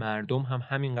امیدوارم مردم هم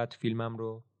همینقدر فیلمم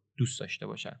رو دوست داشته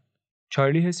باشن.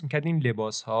 چارلی حس می‌کرد این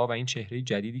لباس‌ها و این چهره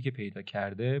جدیدی که پیدا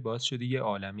کرده باعث شده یه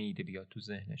عالمه ایده بیاد تو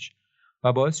ذهنش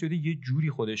و باعث شده یه جوری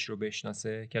خودش رو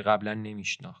بشناسه که قبلا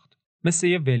نمیشناخت. مثل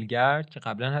یه ولگرد که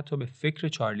قبلا حتی به فکر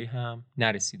چارلی هم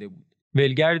نرسیده بود.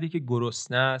 ولگردی که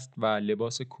گرسنه است و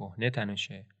لباس کهنه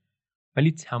تنشه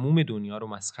ولی تموم دنیا رو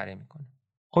مسخره میکنه.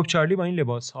 خب چارلی با این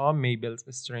لباس‌ها میبلز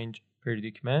استرنج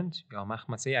پردیکمنت یا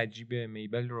مخمسه عجیب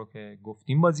میبل رو که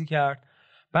گفتیم بازی کرد.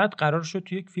 بعد قرار شد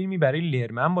توی یک فیلمی برای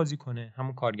لرمن بازی کنه،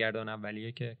 همون کارگردان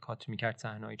اولیه که کات میکرد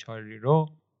صحنه‌های چارلی رو.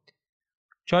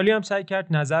 چارلی هم سعی کرد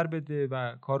نظر بده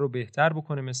و کار رو بهتر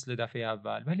بکنه مثل دفعه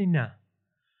اول، ولی نه.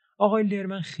 آقای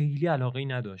لرمن خیلی علاقه‌ای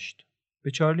نداشت.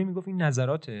 به چارلی میگفت این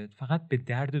نظراتت فقط به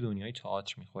درد دنیای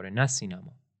تئاتر میخوره، نه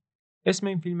سینما. اسم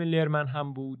این فیلم لرمن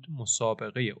هم بود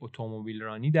مسابقه اتومبیل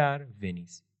رانی در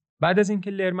ونیز. بعد از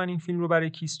اینکه لرمن این فیلم رو برای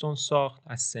کیستون ساخت،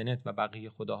 از سنت و بقیه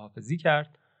خداحافظی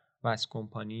کرد و از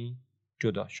کمپانی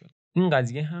جدا شد. این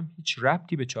قضیه هم هیچ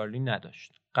ربطی به چارلی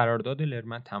نداشت. قرارداد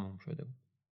لرمن تموم شده بود.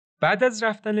 بعد از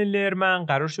رفتن لرمن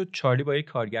قرار شد چارلی با یک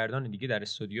کارگردان دیگه در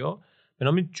استودیو به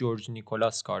نام جورج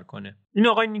نیکولاس کار کنه. این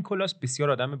آقای نیکولاس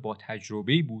بسیار آدم با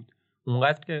تجربه‌ای بود،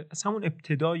 اونقدر که از همون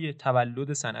ابتدای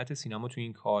تولد صنعت سینما تو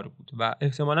این کار بود و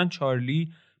احتمالاً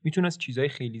چارلی میتونست چیزای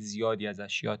خیلی زیادی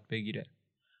ازش یاد بگیره.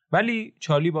 ولی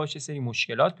چارلی باهاش سری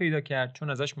مشکلات پیدا کرد، چون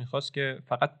ازش میخواست که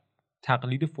فقط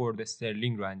تقلید فورد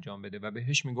استرلینگ رو انجام بده و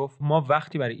بهش میگفت ما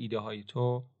وقتی برای ایده های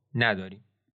تو نداریم.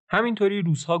 همینطوری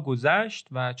روزها گذشت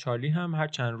و چارلی هم هر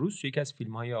چند روز یکی از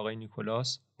فیلم‌های آقای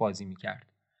نیکولاس بازی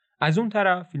میکرد. از اون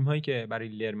طرف فیلم‌هایی که برای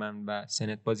لرمن و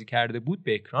سنت بازی کرده بود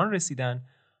به اکران رسیدن،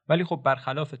 ولی خب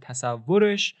برخلاف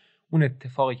تصورش اون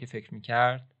اتفاقی که فکر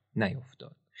میکرد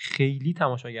نیفتاد. خیلی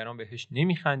تماشاگران بهش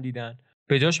نمیخندیدن،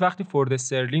 به جاش وقتی فورد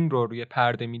استرلینگ رو روی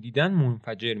پرده میدیدن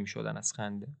منفجر میشدن از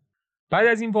خنده. بعد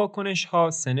از این واکنش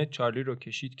ها سنت چارلی رو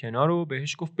کشید کنار و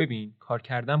بهش گفت ببین کار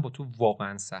کردن با تو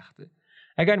واقعا سخته.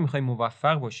 اگر میخوای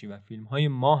موفق باشی و فیلم‌های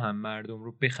ما هم مردم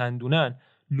رو بخندونن،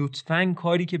 لطفاً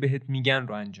کاری که بهت میگن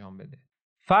رو انجام بده.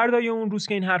 فردای اون روز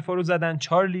که این حرفا رو زدن،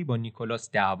 چارلی با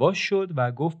نیکولاس دعوا شد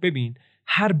و گفت ببین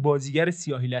هر بازیگر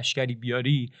سیاهی لشکری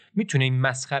بیاری میتونه این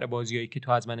مسخره بازیایی که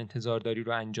تو از من انتظار داری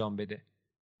رو انجام بده.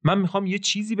 من میخوام یه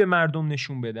چیزی به مردم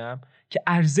نشون بدم که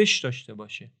ارزش داشته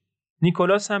باشه.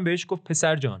 نیکولاس هم بهش گفت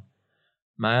پسر جان،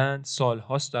 من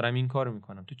سالهاست دارم این کارو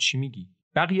میکنم، تو چی میگی؟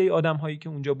 بقیه آدم‌هایی که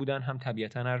اونجا بودن هم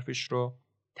طبیعتاً حرفش رو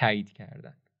تایید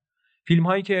کردن.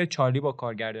 فیلم‌هایی که چارلی با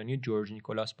کارگردانی جورج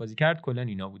نیکولاس بازی کرد کلاً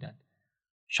اینا بودن: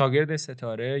 شاگرد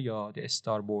ستاره یا The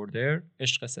Star Border،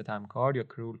 عشق ستمکار یا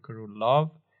Cruel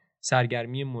Love،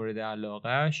 سرگرمی مورد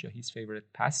علاقه‌اش یا His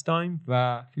Favorite Pastime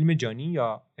و فیلم جانی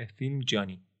یا فیلم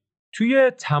جانی.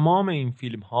 توی تمام این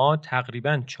فیلم‌ها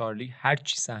تقریباً چارلی هر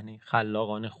چی صحنه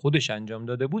خلاقانه خودش انجام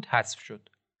داده بود حذف شد.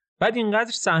 بعد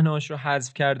اینقدر صحنه‌هاش رو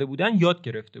حذف کرده بودن یاد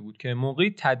گرفته بود که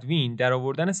موقعی تدوین در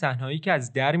آوردن صحنه‌هایی که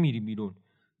از در میری بیرون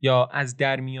یا از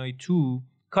در میای تو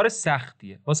کار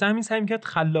سختیه. واسه همین سعی می‌کرد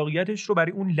خلاقیتش رو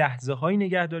برای اون لحظه‌هایی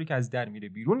نگه داره که از در میره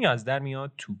بیرون یا از در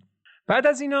میاد تو. بعد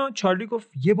از اینا چارلی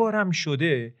گفت یه بارم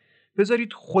شده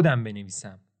بذارید خودم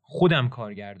بنویسم، خودم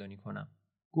کارگردانی کنم.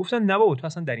 گفتن نه بابا تو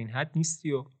اصلا در این حد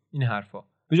نیستی و این حرفا،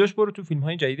 به جاش برو تو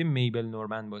فیلم‌های جدید میبل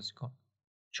نورمن بازی کن.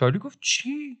 چارلی گفت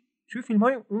چی؟ توی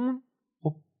فیلم‌های اون؟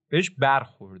 خب بهش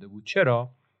برخورده بود.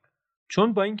 چرا؟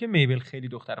 چون با اینکه میبل خیلی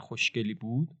دختر خوشگلی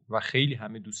بود و خیلی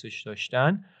همه دوستش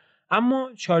داشتن،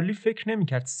 اما چارلی فکر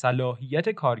نمی‌کرد صلاحیت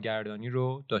کارگردانی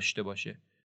رو داشته باشه.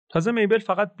 تازه میبل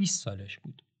فقط 20 سالش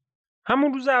بود.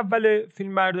 همون روز اول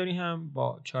فیلم برداری هم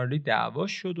با چارلی دعوا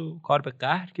شد و کار به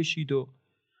قهر کشید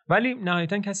ولی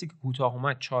نهایتاً کسی که کوتاه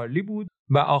اومد چارلی بود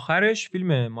و آخرش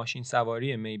فیلم ماشین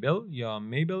سواری میبل یا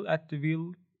میبل ات دی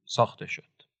ویل ساخته شد.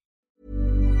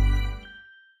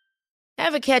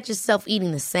 Ever catch yourself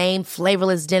eating the same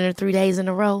flavorless dinner 3 days in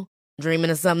a row?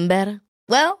 Dreaming of something better?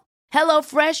 Well,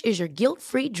 HelloFresh is your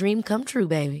guilt-free dream come true,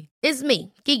 baby. It's me,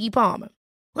 Keke Palmer.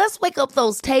 Let's wake up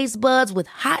those taste buds with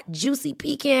hot, juicy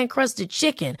pecan-crusted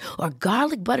chicken or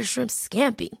garlic butter shrimp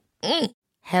scampi.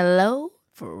 Hello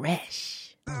Fresh.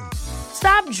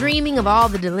 Stop dreaming of all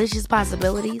the delicious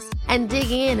possibilities and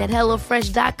dig in at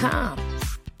HelloFresh.com.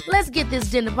 Let's get this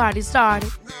dinner party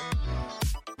started.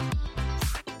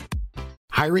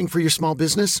 Hiring for your small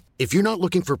business? If you're not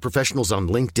looking for professionals on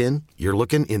LinkedIn, you're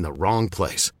looking in the wrong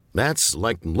place. That's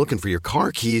like looking for your car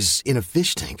keys in a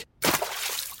fish tank.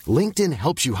 LinkedIn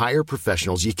helps you hire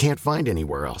professionals you can't find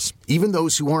anywhere else, even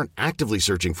those who aren't actively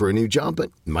searching for a new job but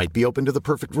might be open to the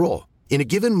perfect role. In a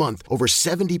given month, over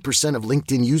 70% of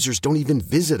LinkedIn users don't even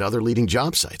visit other leading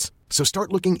job sites. So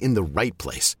start looking in the right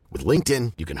place. With LinkedIn,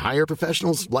 you can hire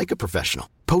professionals like a professional.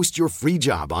 Post your free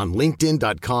job on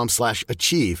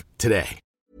linkedin.com/achieve today.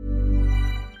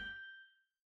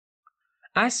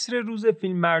 عصر روز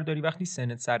فیلم برداری وقتی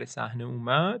سنت سر صحنه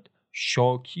اومد،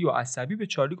 شاکی و عصبی به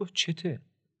چارلی گفت چته؟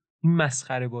 این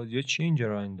مسخره بازی‌ها چیه اینجا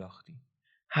راه انداختی؟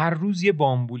 هر روز یه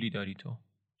بامبولی داری تو.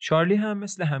 چارلی هم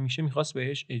مثل همیشه میخواست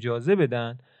بهش اجازه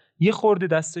بدن یه خورده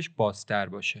دستش بازتر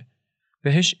باشه.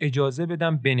 بهش اجازه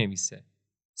بدن بنویسه.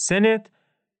 سنت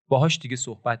باهاش دیگه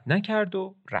صحبت نکرد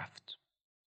و رفت.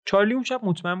 چارلی اون شب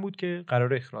مطمئن بود که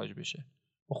قرار اخراج بشه.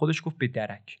 با خودش گفت به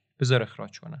درک، بذار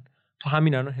اخراج کنن. تا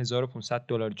همین الان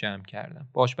 $1500 جمع کردم.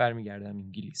 باهاش برمیگردم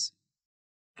انگلیس.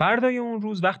 فردای اون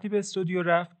روز وقتی به استودیو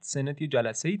رفت، سنت یه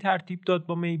جلسه‌ای ترتیب داد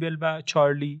با میبل و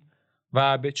چارلی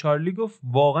و به چارلی گفت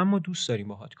واقعا ما دوست داریم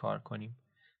باهات کار کنیم.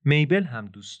 میبل هم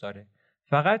دوست داره.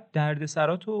 فقط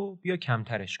دردسراتو بیا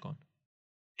کمترش کن.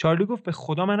 چارلی گفت به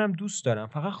خدا منم دوست دارم.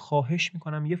 فقط خواهش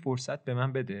میکنم یه فرصت به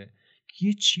من بده که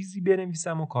یه چیزی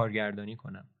بنویسم و کارگردانی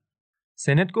کنم.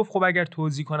 سنت گفت خب اگر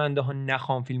توزیع کننده ها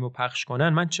نخوام فیلمو پخش کنن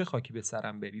من چه خاکی به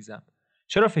سرم بریزم؟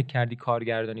 چرا فکر کردی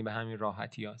کارگردانی به همین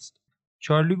راحتی است؟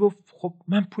 چارلی گفت خب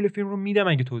من پول فیلم رو میدم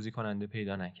اگه توزیع کننده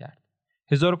پیدا نکرد.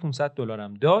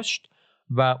 $1500 داشت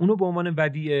و اونو به عنوان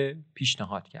ودیعه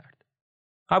پیشنهاد کرد.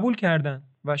 قبول کردن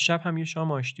و شب هم یه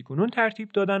شام آشتی کنون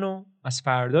ترتیب دادن و از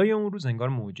فردای اون روز انگار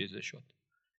معجزه شد.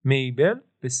 میبل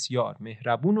بسیار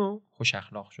مهربون و خوش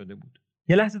اخلاق شده بود.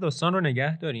 یه لحظه داستان رو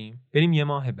نگه داریم، بریم یه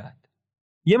ماه بعد.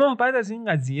 یه ماه بعد از این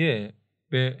قضیه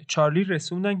به چارلی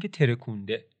رسوندن که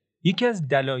ترکونده. یکی از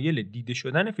دلایل دیده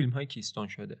شدن فیلم‌های کیستون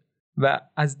شده و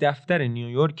از دفتر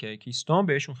نیویورک کیستون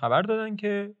بهشون خبر دادن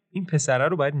که این پسره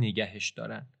رو باید نگهش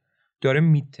دارن. داره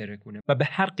میترکونه و به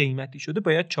هر قیمتی شده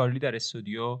باید چارلی در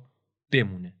استودیو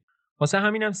بمونه. واسه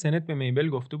همینم سنت به میبل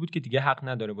گفته بود که دیگه حق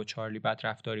نداره با چارلی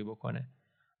بدرفتاری بکنه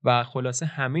و خلاصه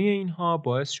همه اینها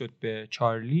باعث شد به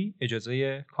چارلی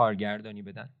اجازه کارگردانی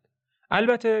بدن.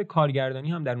 البته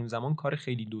کارگردانی هم در اون زمان کار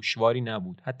خیلی دشواری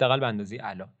نبود، حداقل به اندازه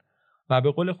الان. و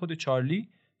به قول خود چارلی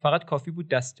فقط کافی بود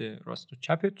دست راست و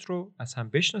چپت رو از هم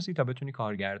بشناسی تا بتونی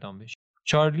کارگردان بشی.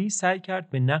 چارلی سعی کرد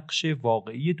به نقش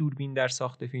واقعی دوربین در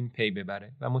ساخت فیلم پی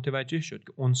ببره و متوجه شد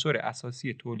که عنصر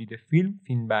اساسی تولید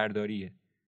فیلم برداریه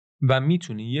و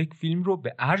میتونه یک فیلم رو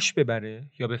به عرش ببره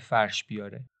یا به فرش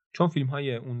بیاره. چون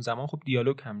فیلم‌های اون زمان خب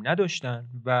دیالوگ هم نداشتن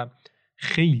و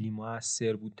خیلی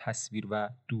مؤثر بود تصویر و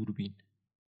دوربین.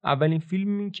 اولین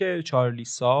فیلمی که چارلی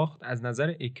ساخت از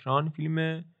نظر اکران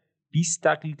فیلم 20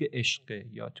 دقیقه عشق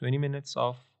یا 20 Minutes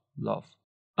of Love.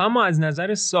 اما از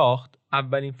نظر ساخت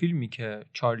اولین فیلمی که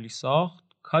چارلی ساخت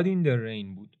Caught in the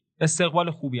Rain بود.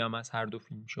 استقبال خوبی هم از هر دو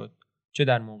فیلم شد، چه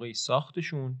در موقع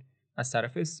ساختشون از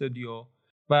طرف استودیو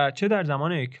و چه در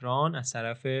زمان اکران از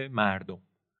طرف مردم.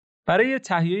 برای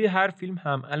تهیه هر فیلم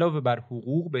هم علاوه بر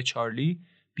حقوق به چارلی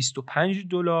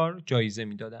 $25 جایزه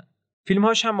میدادن.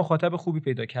 فیلم‌هاش هم مخاطب خوبی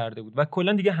پیدا کرده بود و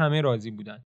کلا دیگه همه راضی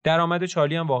بودن. درآمد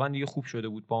چارلی هم واقعا دیگه خوب شده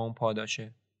بود با اون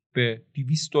پاداشه. به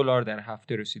 $200 در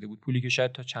هفته رسیده بود، پولی که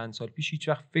شاید تا چند سال پیش هیچ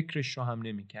وقت فکرش رو هم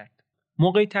نمی‌کرد.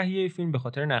 موقع تهیه فیلم به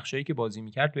خاطر نقشه‌ای که بازی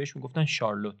می‌کرد بهش میگفتن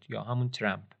شارلوت یا همون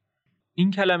ترامپ.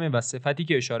 این کلمه و صفتی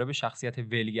که اشاره به شخصیت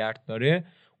ولگرد داره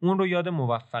اون رو یاد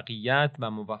موفقیت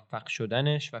و موفق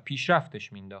شدنش و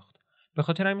پیشرفتش مینداخت. به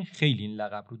خاطر همین خیلی این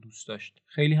لقب رو دوست داشت.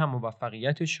 خیلی هم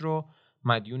موفقیتش رو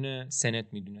مدیون سنت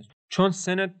میدونست. چون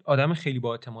سنت آدم خیلی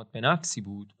با اعتماد به نفسی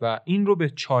بود و این رو به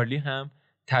چارلی هم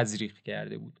تزریق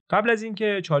کرده بود. قبل از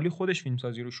اینکه چارلی خودش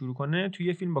فیلمسازی رو شروع کنه، توی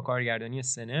یه فیلم با کارگردانی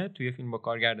سنت، توی یه فیلم با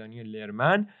کارگردانی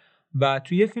لرمن و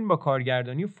توی یه فیلم با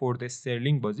کارگردانی فورد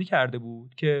استرلینگ بازی کرده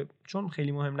بود که چون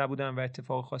خیلی مهم نبودن و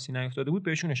اتفاق خاصی نیفتاده بود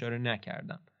بهشون اشاره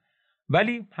نکردم.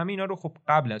 ولی همه اینا رو خب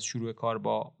قبل از شروع کار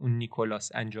با اون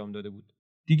نیکولاس انجام داده بود.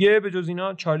 دیگه به جز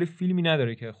اینا چارلی فیلمی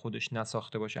نداره که خودش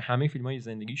نساخته باشه. همه فیلم‌های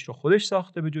زندگیش رو خودش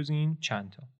ساخته به جز این چند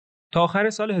تا. تا آخر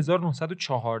سال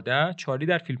 1914 چارلی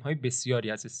در فیلم‌های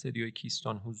بسیاری از استودیوی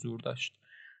کیستون حضور داشت.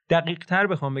 دقیق‌تر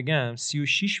بخوام بگم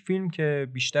 36 فیلم که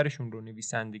بیشترشون رو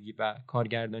نویسندگی و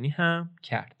کارگردانی هم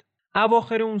کرد.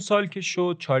 اواخر اون سال که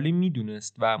شد چارلی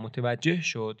میدونست و متوجه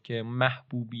شد که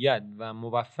محبوبیت و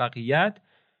موفقیت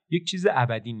یک چیز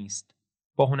ابدی نیست.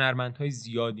 با هنرمندهای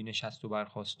زیادی نشست و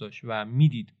برخاست داشت و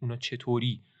میدید اونا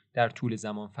چطوری در طول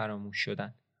زمان فراموش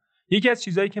شدن. یکی از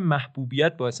چیزایی که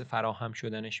محبوبیت باعث فراهم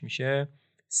شدنش میشه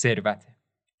ثروته.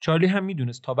 چارلی هم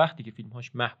میدونست تا وقتی که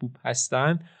فیلمهاش محبوب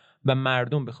هستن و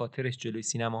مردم به خاطرش جلوی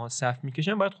سینماها صف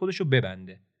میکشن باید خودشو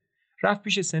ببنده. رفت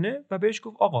پیش سنه و بهش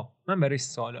گفت آقا من برای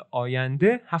سال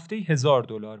آینده هفته‌ای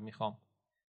 $1000 میخوام.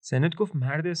 سنت گفت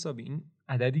مرد حسابی این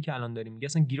عددی که الان داریم میگه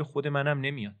اصلا گیر خود منم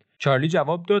نمیاد. چارلی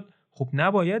جواب داد خب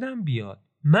نبایدم بیاد،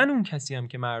 من اون کسیم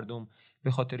که مردم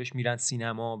به خاطرش میرن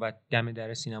سینما و دم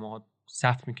در سینماها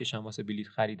صف میکشن واسه بلیط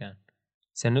خریدن.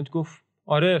 سنت گفت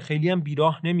آره خیلی هم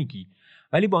بیراه نمیگی،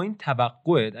 ولی با این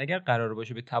توقعت اگر قرار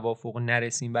باشه به توافق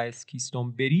نرسیم و از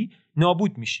کیستون بری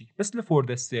نابود میشی، مثل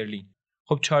فورد استرلین.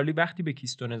 خب چارلی وقتی به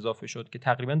کیستون اضافه شد که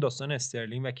تقریبا داستان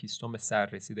استرلین و کیستون به سر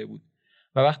رسیده بود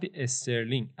و وقتی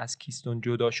استرلین از کیستون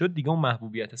جدا شد دیگه اون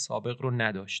محبوبیت سابق رو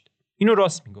نداشت. اینو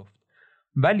راست میگفت.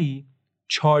 ولی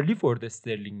چارلی فورد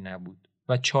استرلین نبود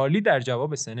و چارلی در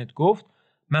جواب سنت گفت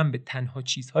من به تنها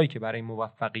چیزهایی که برای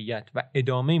موفقیت و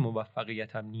ادامه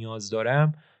موفقیتم نیاز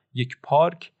دارم یک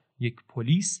پارک، یک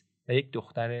پلیس و یک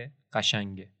دختر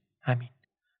قشنگه. همین.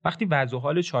 وقتی وضع و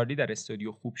حال چارلی در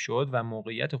استودیو خوب شد و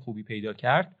موقعیت خوبی پیدا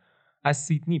کرد، از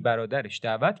سیدنی برادرش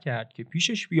دعوت کرد که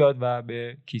پیشش بیاد و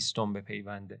به کیستون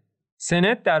بپیونده.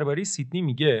 سنت درباره سیدنی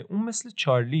میگه اون مثل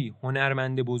چارلی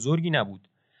هنرمند بزرگی نبود،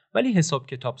 ولی حساب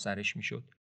کتاب سرش میشد.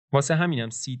 واسه همینم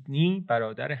سیدنی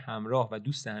برادر همراه و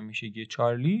دوست همیشگی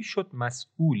چارلی شد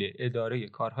مسئول اداره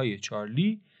کارهای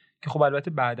چارلی که خب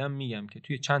البته بعداً میگم که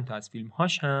توی چند تا از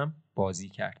فیلم‌هاش هم بازی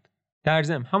کرد. در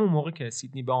ضمن همون موقع که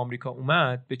سیدنی به آمریکا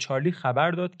اومد به چارلی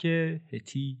خبر داد که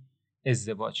هتی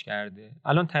ازدواج کرده.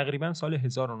 الان تقریبا سال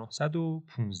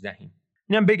 1915.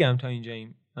 اینم بگم تا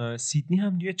اینجاییم. سیدنی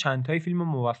هم دیگه چند تای فیلم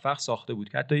موفق ساخته بود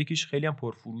که حتی یکیش خیلی هم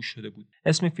پرفروش شده بود.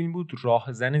 اسم فیلم بود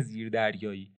راهزن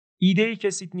زیردریایی. ایده‌ای که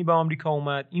سیدنی به آمریکا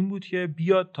اومد این بود که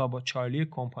بیاد تا با چارلی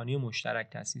کمپانی مشترک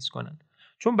تأسیس کنن،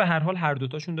 چون به هر حال هر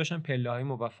دوتاشون داشتن پله‌های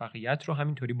موفقیت رو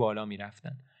همینطوری بالا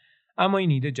میرفتن. اما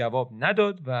این ایده جواب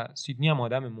نداد و سیدنی هم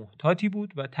آدم محتاطی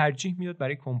بود و ترجیح میداد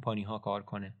برای کمپانی‌ها کار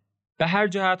کنه. به هر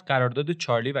جهت قرارداد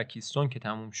چارلی و کیستون که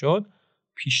تموم شد،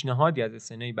 پیشنهادی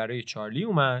از SNA برای چارلی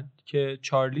اومد که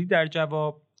چارلی در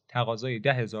جواب تقاضای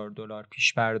 $10,000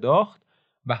 پیش پرداخت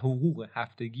و حقوق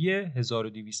هفتگی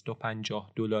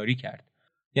 $1250 کرد.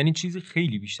 یعنی چیزی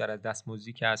خیلی بیشتر از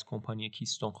دستمزدی که از کمپانی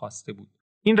کیستون خواسته بود.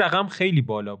 این رقم خیلی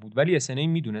بالا بود، ولی SNA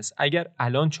میدونست اگر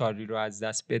الان چارلی رو از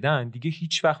دست بدن دیگه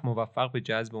هیچ وقت موفق به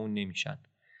جذب اون نمیشن.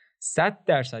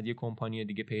 100% یه کمپانی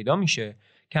دیگه پیدا میشه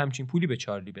که همچین پولی به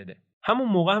چارلی بده. همون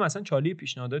موقع هم اصلا چارلی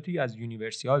پیشنهاداتی از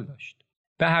یونیورسال داشت.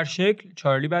 به هر شکل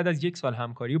چارلی بعد از 1 سال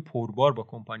همکاری پربار با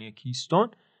کمپانی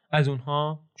کیستون از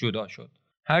اونها جدا شد.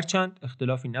 هرچند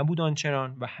اختلافی نبود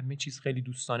آنچنان و همه چیز خیلی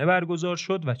دوستانه برگزار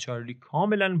شد و چارلی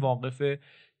کاملا واقفه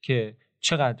که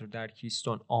چقدر در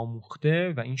کیستون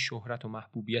آموخته و این شهرت و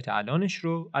محبوبیت الانش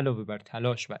رو علاوه بر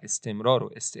تلاش و استمرار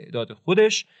و استعداد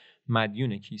خودش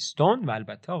مدیون کیستون و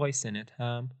البته آقای سنت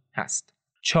هم هست.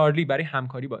 چارلی برای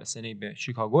همکاری با SNA به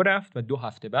شیکاگو رفت و 2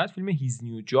 هفته بعد فیلم هیز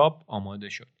نیو جاب آماده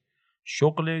شد.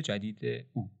 شغل جدید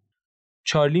او.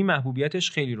 چارلی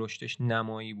محبوبیتش خیلی رشدش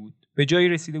نمایی بود. به جایی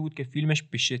رسیده بود که فیلمش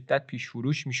به شدت پیش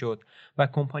فروش میشد و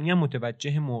کمپانی هم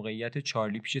متوجه موقعیت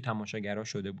چارلی پیش تماشاگرها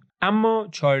شده بود. اما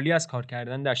چارلی از کار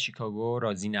کردن در شیکاگو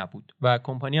راضی نبود و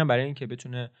کمپانی هم برای اینکه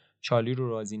بتونه چارلی رو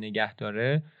راضی نگه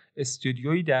داره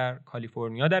استودیویی در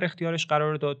کالیفرنیا در اختیارش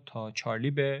قرار داد تا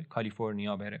چارلی به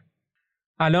کالیفرنیا بره.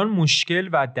 الان مشکل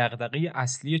و دغدغه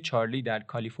اصلی چارلی در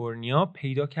کالیفرنیا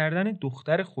پیدا کردن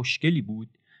دختر خوشگلی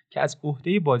بود که از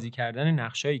عهده بازی کردن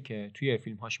نقشایی که توی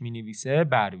فیلم‌هاش می‌نویسه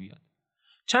بر بیاد.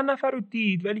 چند نفر رو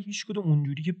دید ولی هیچ کدوم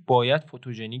اونجوری که باید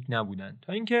فوتوژنیک نبودن،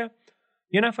 تا اینکه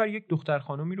یه نفر یک دختر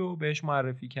خانومی رو بهش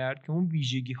معرفی کرد که اون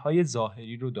ویژگی‌های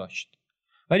ظاهری رو داشت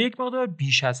ولی یک مقدار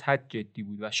بیش از حد جدی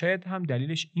بود و شاید هم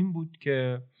دلیلش این بود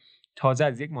که تازه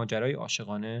از یک ماجرای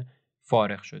عاشقانه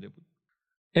فارغ شده بود.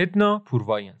 ادنا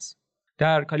پوروینس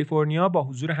در کالیفرنیا با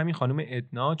حضور همین خانم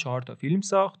ادنا 4 تا فیلم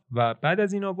ساخت و بعد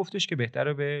از اینا گفتش که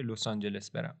بهتره به لس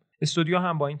آنجلس برم. استودیو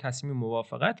هم با این تصمیم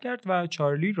موافقت کرد و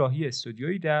چارلی راهی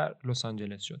استودیویی در لس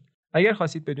آنجلس شد. اگر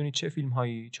خواستید بدونید چه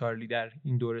فیلم‌هایی چارلی در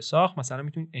این دوره ساخت، مثلا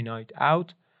میتونید A Night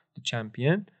Out, The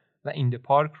Champion و In the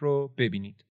Park رو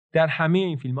ببینید. در همه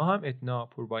این فیلم‌ها هم ادنا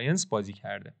پوروینس بازی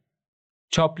کرده.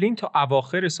 چاپلین تا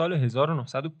اواخر سال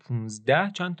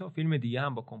 1915 چند تا فیلم دیگه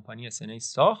هم با کمپانی SNA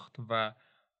ساخت و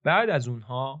بعد از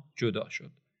اونها جدا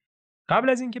شد. قبل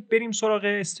از اینکه بریم سراغ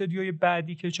استودیوی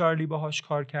بعدی که چارلی باهاش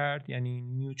کار کرد یعنی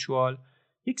میوچوال،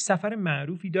 یک سفر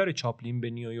معروفی داره چاپلین به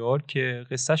نیویورک که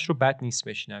قصهش رو بد نیست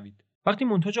بشنوید. وقتی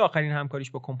مونتاژ آخرین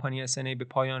همکاریش با کمپانی SNA به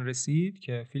پایان رسید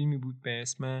که فیلمی بود به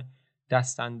اسم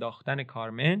دست انداختن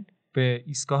کارمن، به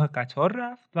ایستگاه قطار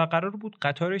رفت و قرار بود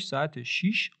قطارش ساعت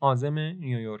 6 عازم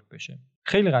نیویورک بشه.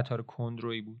 خیلی قطار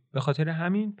کندرویی بود. به خاطر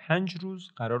همین 5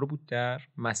 روز قرار بود در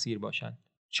مسیر باشن.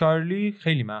 چارلی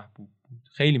خیلی محبوب بود،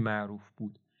 خیلی معروف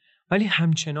بود، ولی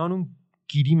همچنان اون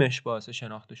گریمش باعث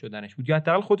شناخته شدنش بود، یا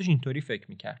حداقل خودش اینطوری فکر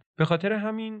میکرد. به خاطر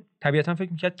همین طبیعتا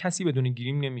فکر میکرد کسی بدون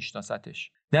گریم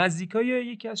نمیشناستش. نزدیکای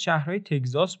یکی از شهرهای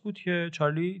تگزاس بود که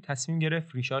چارلی تصمیم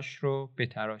گرفت ریشاش رو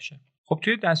بتراشه. خب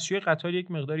توی دستشوی قطار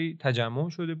یک مقداری تجمع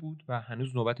شده بود و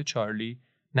هنوز نوبت چارلی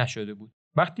نشده بود.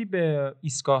 وقتی به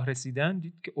ایستگاه رسیدن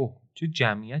دید که اوه چه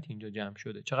جمعیت اینجا جمع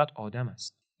شده، چقدر آدم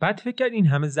است. بعد فکر کرد این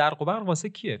همه زرق و برق واسه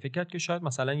کیه؟ فکر کرد که شاید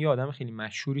مثلا یه آدم خیلی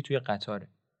مشهوری توی قطاره.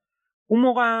 اون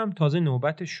موقع هم تازه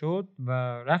نوبتش شد و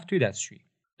رفت توی دستشویی.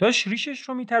 داشت ریشش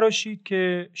رو میتراشید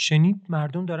که شنید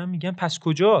مردم دارن میگن پس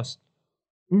کجاست؟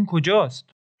 اون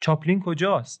کجاست؟ چاپلین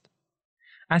کجاست؟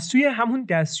 از توی همون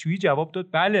دستشویی جواب داد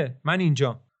بله من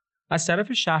اینجا. از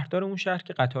طرف شهردار اون شهر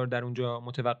که قطار در اونجا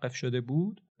متوقف شده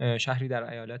بود، شهری در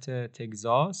ایالت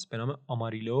تگزاس به نام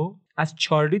آماریلو، از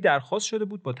چارلی درخواست شده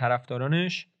بود با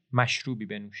طرفدارانش مشروبی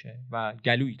بنوشه و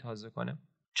گلویی تازه کنه.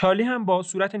 چارلی هم با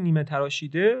صورت نیمه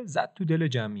تراشیده زد تو دل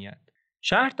جمعیت.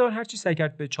 شهردار هرچی سعی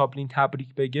کرد به چاپلین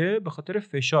تبریک بگه، به خاطر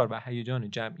فشار و هیجان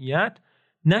جمعیت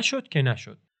نشد که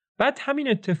نشد. بعد همین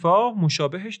اتفاق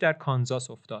مشابهش در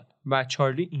کانزاس افتاد و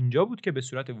چارلی اینجا بود که به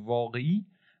صورت واقعی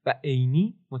و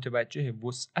عینی متوجه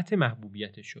وسعت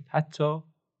محبوبیتش شد، حتی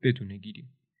بدون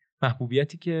گریم.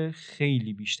 محبوبیتی که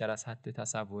خیلی بیشتر از حد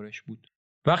تصورش بود.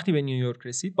 وقتی به نیویورک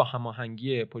رسید با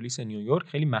هماهنگی پلیس نیویورک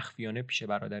خیلی مخفیانه پیش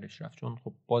برادرش رفت، چون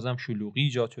خب بازم شلوغی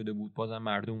ایجاد شده بود، بازم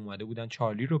مردم اومده بودن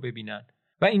چارلی رو ببینن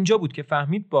و اینجا بود که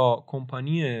فهمید با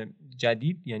کمپانی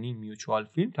جدید یعنی میوچوال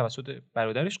فیلم توسط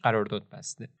برادرش قرارداد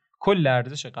بسته. کل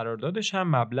ارزش قراردادش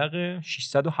هم مبلغ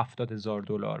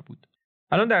 $670,000 بود.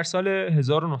 الان در سال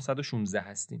 1916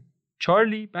 هستیم.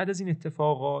 چارلی بعد از این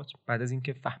اتفاقات، بعد از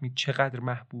اینکه فهمید چقدر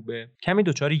محبوبه، کمی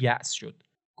دچار یأس شد.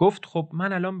 گفت خب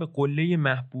من الان به قله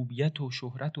محبوبیت و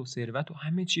شهرت و ثروت و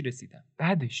همه چی رسیدم،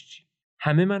 بعدش چی؟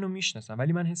 همه منو میشناسن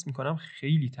ولی من حس میکنم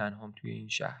خیلی تنهام توی این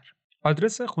شهر.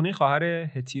 آدرس خونه خواهر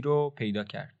هتی رو پیدا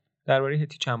کرد. درباره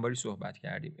هتی چند باری صحبت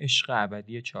کردیم، عشق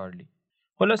ابدی چارلی.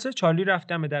 خلاصه چارلی رفت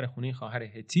دم در خونه خواهر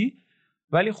هتی،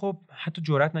 ولی خب حتی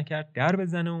جرئت نکرد در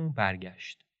بزنه و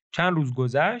برگشت. چند روز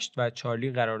گذشت و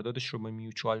چارلی قراردادش رو با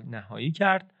میوچوال نهایی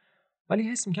کرد،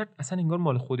 ولی حس میکرد اصلا انگار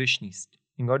مال خودش نیست.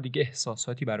 انگار دیگه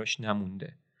احساساتی براش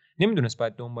نمونده. نمیدونست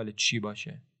باید دنبال چی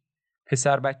باشه.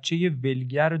 پسر بچه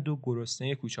ولگرد و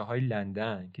گرسنه کوچه‌های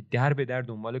لندن که در به در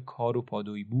دنبال کار و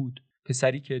پادویی بود،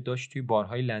 پسری که داشت توی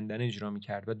بارهای لندن اجرا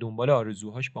میکرد و دنبال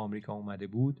آرزوهاش به آمریکا اومده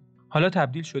بود، حالا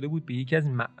تبدیل شده بود به یکی از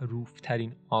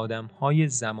معروف‌ترین آدم‌های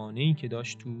زمانه‌ای که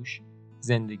داشت توش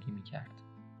زندگی میکرد.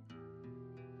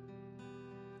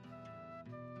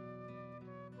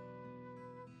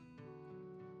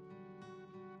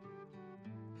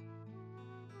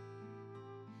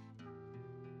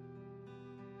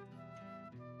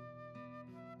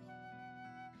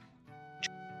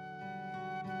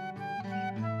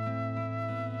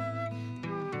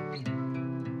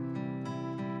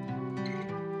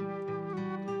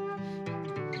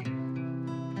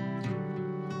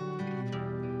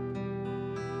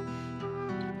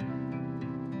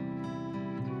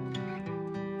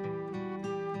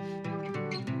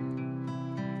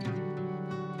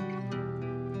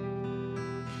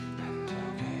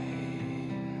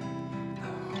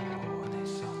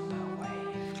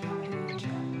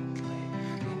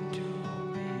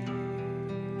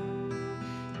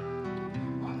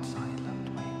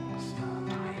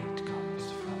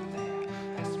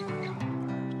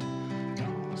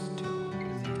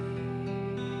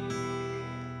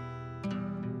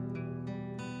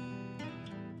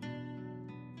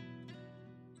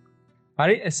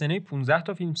 برای SNA 15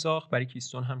 تا فیلم ساخت، برای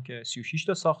کیستون هم که 36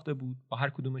 تا ساخته بود، با هر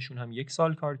کدومشون هم 1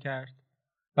 سال کار کرد.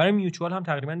 برای میوچوال هم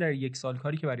تقریبا در 1 سال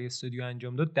کاری که برای استودیو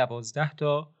انجام داد 12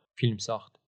 تا فیلم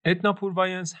ساخت. ادنا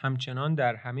پوروینس همچنان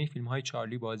در همه فیلم‌های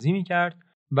چارلی بازی می‌کرد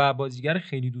و بازیگر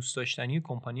خیلی دوست داشتنی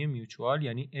کمپانی میوچوال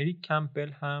یعنی اریک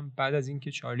کمپبل هم بعد از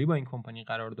اینکه چارلی با این کمپانی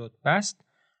قرارداد بست،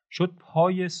 شد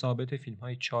پای ثابت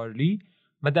فیلم‌های چارلی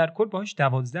و در کل باهاش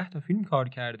 12 تا فیلم کار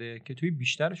کرده که توی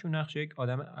بیشترشون نقش یک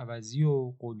آدم عوضی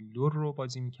و قلدر رو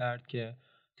بازی می‌کرد که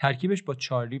ترکیبش با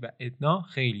چارلی و ادنا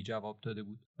خیلی جواب داده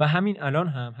بود و همین الان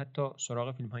هم حتی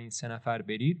سراغ فیلم‌های این 3 نفر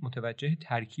برید متوجه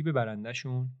ترکیب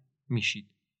برنده‌شون میشید.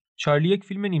 چارلی یک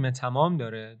فیلم نیمه تمام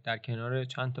داره در کنار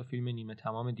چند تا فیلم نیمه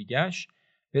تمام دیگه‌اش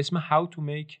به اسم How to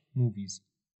Make Movies،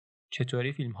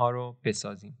 چطوری فیلم‌ها رو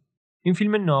بسازیم. این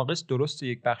فیلم ناقص درست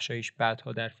یک بخشایش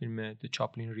بعدها در فیلم The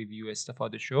Chaplin Review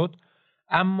استفاده شد،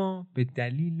 اما به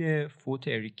دلیل فوت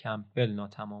اریک کمپبل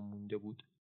ناتمام مونده بود.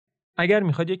 اگر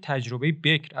میخواد یک تجربه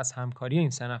بکر از همکاری این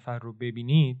 3 نفر رو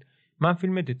ببینید، من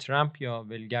فیلم The Tramp یا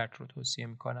ولگرد رو توصیه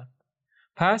میکنم.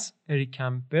 پس اریک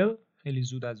کمپبل خیلی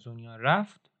زود از دنیا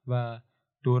رفت و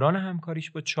دوران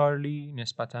همکاریش با چارلی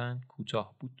نسبتاً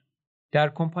کوتاه بود. در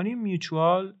کمپانی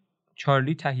میوچوال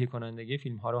چارلی تهیه کنندگی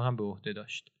فیلم‌ها رو هم به عهده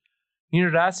داشت.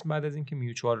 این رسم بعد از اینکه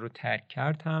میوچوال رو ترک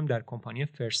کرد هم در کمپانی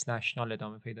فرست نشنال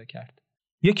ادامه پیدا کرد.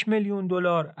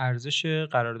 $1,000,000 ارزش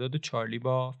قرارداد چارلی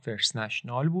با فرست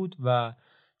نشنال بود و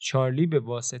چارلی به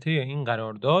واسطه این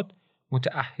قرارداد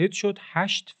متعهد شد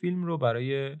 8 فیلم رو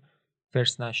برای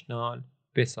فرست نشنال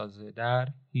بسازه در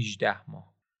 18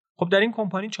 ماه. خب در این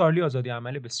کمپانی چارلی آزادی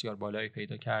عمل بسیار بالایی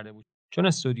پیدا کرده بود. چون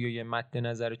استودیوی مد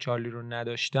نظر چارلی رو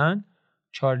نداشتن،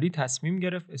 چارلی تصمیم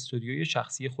گرفت استودیوی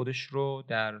شخصی خودش رو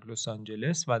در لس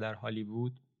آنجلس و در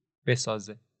هالیوود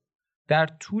بسازه. در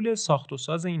طول ساخت و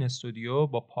ساز این استودیو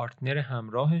با پارتنر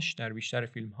همراهش در بیشتر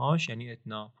فیلمهاش یعنی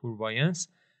ادنا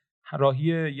پوروینس راهی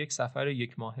یک سفر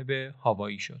 1 ماهه به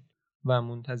هاوایی شد و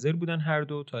منتظر بودن هر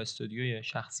دو تا استودیوی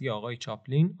شخصی آقای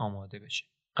چاپلین آماده بشه.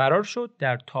 قرار شد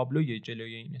در تابلوی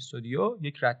جلوی این استودیو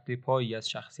یک رد پایی از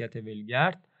شخصیت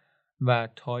ولگرد و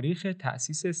تاریخ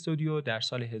تأسیس استودیو در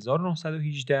سال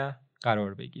 1918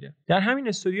 قرار بگیره. در همین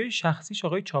استودیوی شخصیش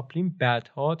آقای چاپلین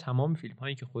بعدها تمام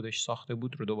فیلم‌هایی که خودش ساخته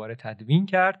بود رو دوباره تدوین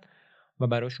کرد و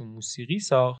براشون موسیقی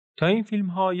ساخت تا این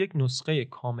فیلم‌ها یک نسخه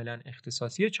کاملا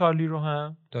اختصاصی چارلی رو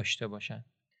هم داشته باشن.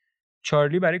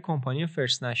 چارلی برای کمپانی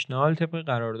فرست نشنال طبق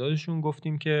قراردادشون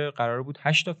گفتیم که قرار بود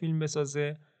 8 تا فیلم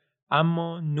بسازه،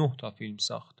 اما 9 تا فیلم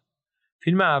ساخت.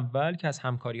 فیلم اول که از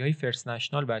همکاری‌های فرست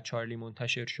نشنال و چارلی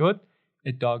منتشر شد،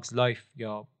 A Dog's Life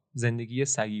یا زندگی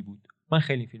سگی بود. من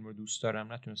خیلی فیلم رو دوست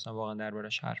دارم، نتونستم واقعا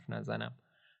دربارش حرف نزنم.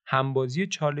 همبازی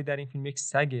چارلی در این فیلم یک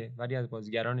سگه، ولی از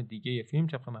بازیگران دیگه فیلم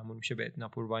طبق معمول میشه به ادنا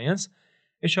پوروینس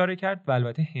اشاره کرد و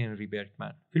البته هنری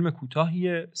برگمن. فیلم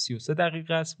کوتاهی 33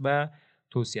 دقیقه است و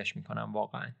توصیهش میکنم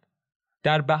واقعا.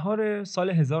 در بهار سال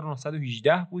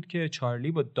 1918 بود که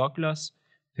چارلی با داگلاس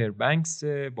فربنکس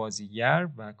بازیگر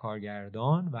و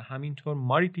کارگردان و همینطور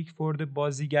ماری پیکفورد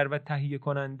بازیگر و تهیه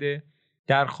کننده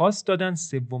درخواست دادن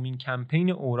سومین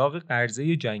کمپین اوراق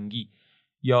قرضه جنگی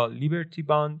یا لیبرتی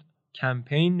باند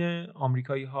کمپین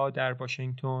آمریکایی ها در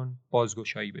واشنگتن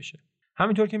بازگشایی بشه.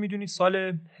 همینطور که میدونید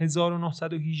سال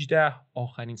 1918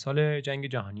 آخرین سال جنگ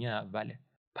جهانی اوله.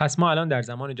 پس ما الان در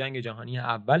زمان جنگ جهانی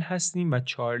اول هستیم و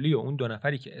چارلی و اون 2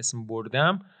 نفری که اسم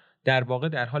بردم در واقع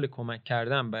در حال کمک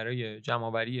کردن برای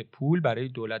جمع‌آوری پول برای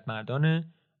دولت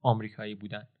مردان آمریکایی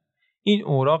بودن. این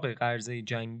اوراق قرضه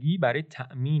جنگی برای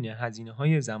تأمین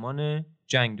هزینه‌های زمان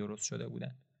جنگ درست شده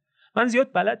بودن. من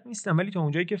زیاد بلد نیستم، ولی تا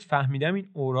اونجایی که فهمیدم این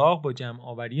اوراق با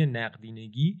جمع‌آوری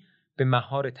نقدینگی به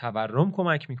مهار تورم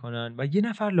کمک میکنن و یه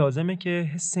نفر لازمه که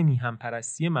حس میهم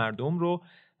پرستی مردم رو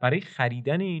برای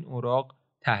خریدن این اوراق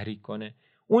تحریک کنه.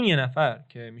 اون یه نفر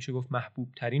که میشه گفت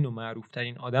محبوب ترین و معروف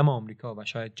ترین آدم آمریکا و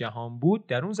شاید جهان بود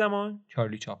در اون زمان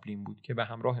چارلی چاپلین بود که به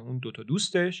همراه اون 2 تا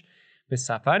دوستش به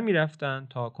سفر میرفتن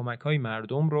تا کمک‌های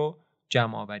مردم رو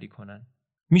جمع آوری کنن.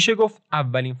 میشه گفت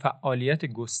اولین فعالیت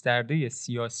گسترده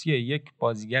سیاسی یک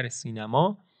بازیگر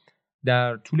سینما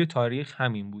در طول تاریخ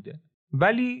همین بوده.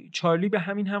 ولی چارلی به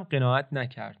همین هم قناعت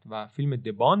نکرد و فیلم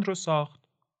دباند رو ساخت.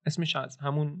 اسمش از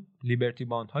همون لیبرتی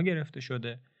باند ها گرفته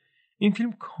شده. این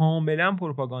فیلم کاملا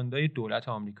پروپاگاندای دولت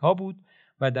آمریکا بود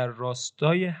و در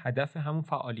راستای هدف همون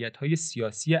فعالیت‌های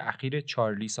سیاسی اخیر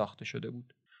چارلی ساخته شده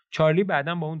بود. چارلی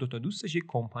بعداً با اون 2 تا دوستش یک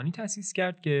کمپانی تأسیس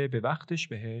کرد که به وقتش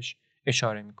بهش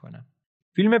اشاره میکنم.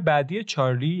 فیلم بعدی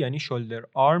چارلی یعنی شولدر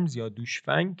آرمز یا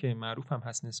دوشفنگ که معروف هم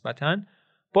هست نسبتاً،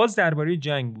 باز درباره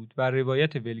جنگ بود و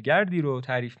روایت ولگردی رو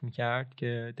تعریف میکرد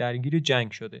که درگیر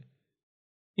جنگ شده.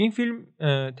 این فیلم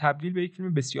تبدیل به یک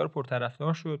فیلم بسیار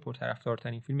پرطرفدار شد،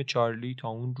 پرطرفدارترین فیلم چارلی تا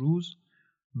اون روز،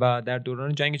 و در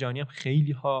دوران جنگ جهانی هم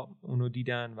خیلی ها اونو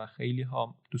دیدن و خیلی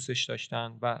ها دوستش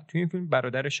داشتن و توی این فیلم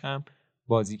برادرش هم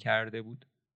بازی کرده بود.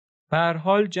 به هر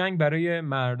حال جنگ برای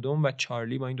مردم و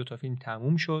چارلی با این 2 تا فیلم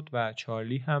تموم شد و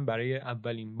چارلی هم برای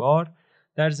اولین بار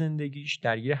در زندگیش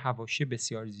درگیر حواشی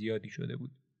بسیار زیادی شده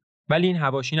بود. ولی این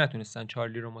حواشی نتونستن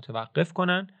چارلی رو متوقف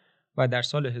کنن و در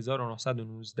سال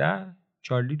 1919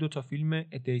 چارلی 2 تا فیلم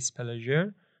A Day's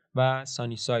Pleasure و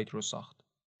سانی ساید رو ساخت.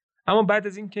 اما بعد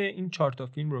از اینکه این 4 تا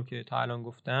فیلم رو که تا الان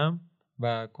گفتم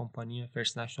و کمپانی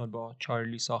فرست نشنال با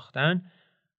چارلی ساختن،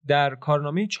 در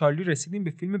کارنامه چارلی رسیدیم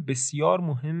به فیلم بسیار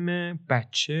مهم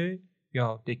بچه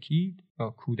یا دکید یا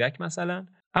کودک مثلا.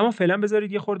 اما فعلا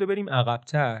بذارید یه خورده بریم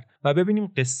عقب‌تر و ببینیم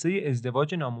قصه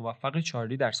ازدواج ناموفق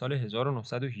چارلی در سال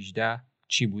 1918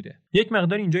 چی بوده. یک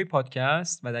مقدار اینجای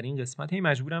پادکست و در این قسمت هی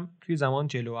مجبورم توی زمان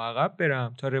جلو و عقب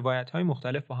برم تا روایت‌های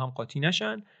مختلف با هم قاطی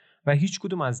نشن و هیچ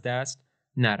کدوم از دست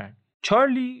نرن.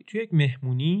 چارلی توی یک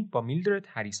مهمونی با میلدرد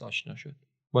هریس آشنا شد.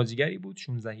 بازیگری بود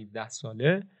 16-17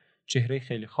 ساله، چهره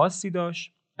خیلی خاصی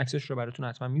داشت، عکسش رو براتون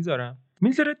حتما میذارم.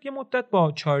 میلدرد یه مدت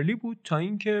با چارلی بود تا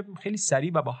اینکه خیلی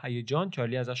سریع و با هیجان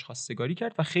چارلی ازش خواستگاری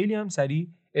کرد و خیلی هم سریع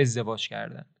ازدواج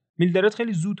کردن. میلدرد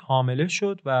خیلی زود حامله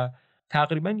شد و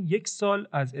تقریباً 1 سال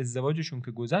از ازدواجشون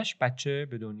که گذشت بچه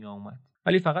به دنیا اومد.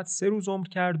 ولی فقط 3 روز عمر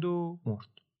کرد و مرد.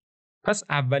 پس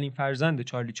اولین فرزند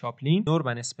چارلی چاپلین،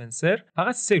 نورمن اسپنسر،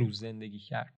 فقط 3 روز زندگی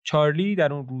کرد. چارلی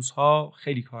در اون روزها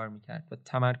خیلی کار میکرد و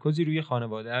تمرکزی روی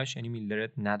خانواده‌اش یعنی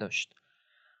میلدرد نداشت.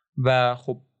 و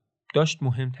خب داشت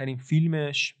مهمترین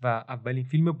فیلمش و اولین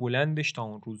فیلم بلندش تا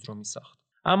اون روز رو میساخت.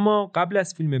 اما قبل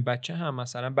از فیلم بچه هم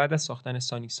مثلا بعد از ساختن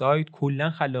سانی ساید کلا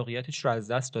خلاقیتش رو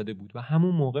از دست داده بود و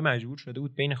همون موقع مجبور شده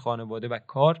بود بین خانواده و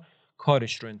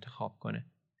کارش رو انتخاب کنه.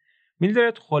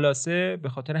 میلدرد خلاصه به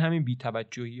خاطر همین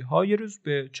بی‌توجهی‌ها یه روز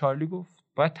به چارلی گفت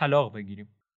باید طلاق بگیریم.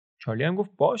 چارلی هم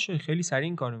گفت باشه، خیلی سریع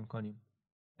این کارو می‌کنیم.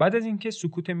 بعد از اینکه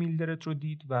سکوت میلدرد رو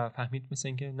دید و فهمید مثلا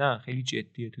اینکه نه خیلی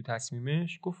جدیه تو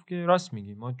تصمیمش، گفت که راست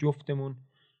میگی، ما جفتمون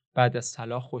بعد از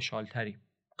طلاق خوشحال‌تریم.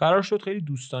 قرار شد خیلی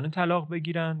دوستانه طلاق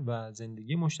بگیرن و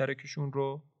زندگی مشترکشون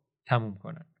رو تموم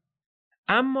کنن.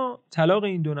 اما طلاق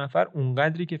این 2 نفر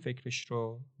اونقدری که فکرش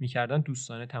رو می‌کردن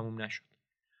دوستانه تموم نشد.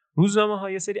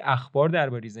 روزنامه‌ها یه سری اخبار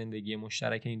درباره زندگی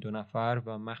مشترک این 2 نفر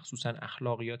و مخصوصاً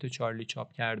اخلاقیات چارلی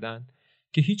چاپ کردن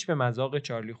که هیچ به مذاق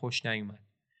چارلی خوش نیومد.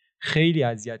 خیلی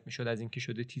اذیت میشد از اینکه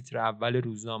شده تیتر اول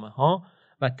روزنامه‌ها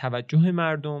و توجه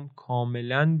مردم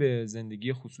کاملاً به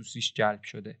زندگی خصوصیش جلب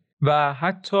شده. و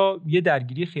حتی یه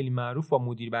درگیری خیلی معروف با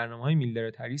مدیر برنامه‌های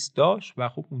میلدرد هریس داشت و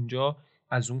خب اونجا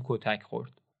از اون کتک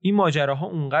خورد. این ماجراها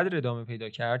اونقدر ادامه پیدا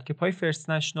کرد که پای فرست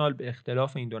نشنال به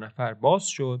اختلاف این 2 نفر باز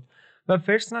شد و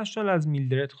فرست نشنال از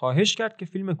میلدرد خواهش کرد که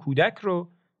فیلم کودک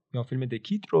رو یا فیلم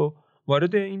دکید رو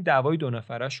وارد این دعوای 2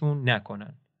 نفرشون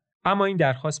نکنن. اما این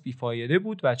درخواست بیفایده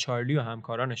بود و چارلی و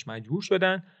همکارانش مجبور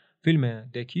شدن فیلم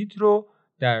دکید رو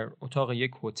در اتاق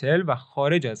یک هتل و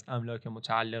خارج از املاک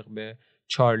متعلق به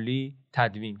چارلی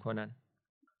تدوین کنن.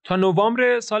 تا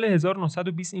نوامبر سال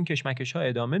 1920 این کشمکش‌ها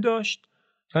ادامه داشت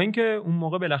تا اینکه اون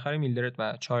موقع بالاخره میلدرد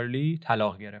و چارلی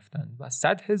طلاق گرفتن و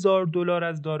 $100,000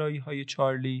 از دارایی‌های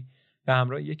چارلی به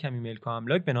همراه یک کمی ملک و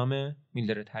املاک به نام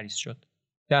میلدرد هریس شد.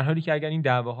 در حالی که اگر این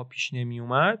دعواها پیش نمی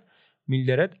اومد،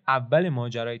 میلدرد اول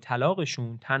ماجرای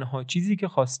طلاقشون تنها چیزی که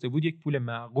خواسته بود یک پول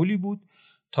معقولی بود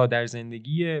تا در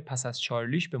زندگی پس از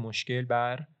چارلیش به مشکل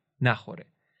بر نخوره.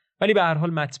 ولی به هر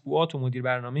حال مطبوعات و مدیر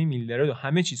برنامه میلدرد و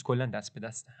همه چیز کلا دست به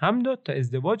دست هم داد تا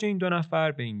ازدواج این 2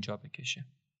 نفر به اینجا بکشه.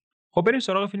 خب بریم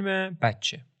سراغ فیلم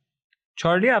بچه.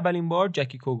 چارلی اولین بار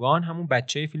جکی کوگان، همون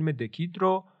بچه فیلم دکید،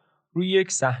 رو روی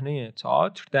یک صحنه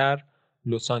تئاتر در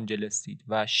لس آنجلس دید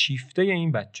و شیفته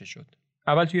این بچه شد.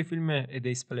 اول توی فیلم A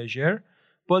Day's Pleasure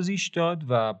بازیش داد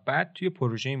و بعد توی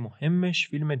پروژه مهمش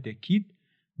فیلم دکید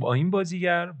با این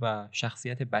بازیگر و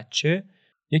شخصیت بچه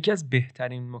یکی از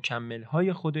بهترین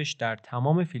مکمل‌های خودش در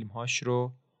تمام فیلم‌هاش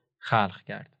رو خلق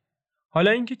کرد.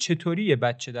 حالا اینکه چطوری یه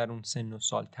بچه در اون سن و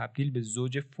سال تبدیل به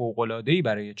زوج فوق‌العاده‌ای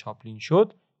برای چاپلین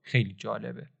شد خیلی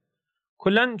جالبه.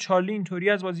 کلاً چارلی اینطوری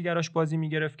از بازیگراش بازی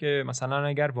می‌گرفت که مثلا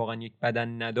اگر واقعاً یک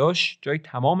بدن نداشت جای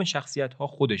تمام شخصیت‌ها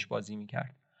خودش بازی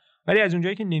می‌کرد. ولی از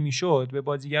اونجایی که نمی‌شد به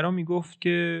بازیگرا میگفت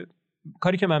که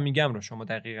کاری که من میگم رو شما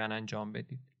دقیقاً انجام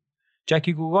بدید.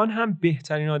 جکی کوگان هم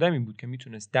بهترین آدمی بود که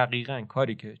میتونست دقیقاً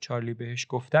کاری که چارلی بهش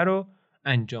گفته رو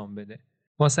انجام بده.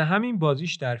 واسه همین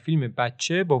بازیش در فیلم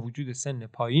بچه با وجود سن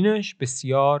پایینش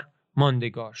بسیار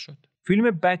ماندگار شد.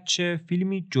 فیلم بچه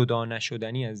فیلمی جدا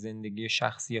نشدنی از زندگی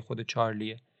شخصی خود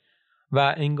چارلیه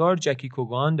و انگار جکی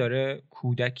کوگان داره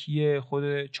کودکی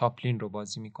خود چاپلین رو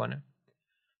بازی میکنه.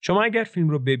 شما اگر فیلم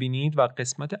رو ببینید و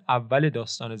قسمت اول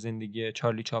داستان زندگی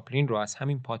چارلی چاپلین رو از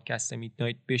همین پادکست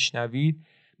میدنایت بشنوید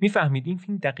میفهمید این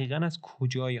فیلم دقیقاً از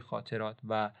کجای خاطرات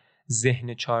و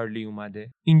ذهن چارلی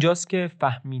اومده. اینجاست که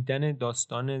فهمیدن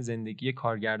داستان زندگی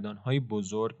کارگردان‌های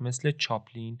بزرگ مثل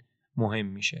چاپلین مهم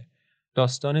میشه.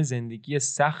 داستان زندگی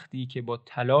سختی که با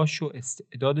تلاش و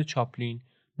استعداد چاپلین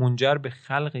منجر به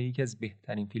خلق یکی از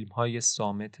بهترین فیلم‌های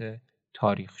صامت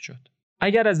تاریخ شد.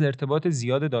 اگر از ارتباط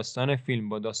زیاد داستان فیلم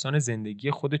با داستان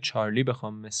زندگی خود چارلی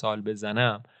بخوام مثال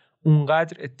بزنم،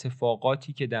 اونقدر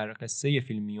اتفاقاتی که در قصه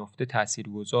فیلم میفته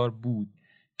تاثیرگذار بود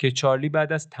که چارلی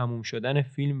بعد از تموم شدن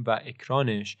فیلم و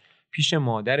اکرانش پیش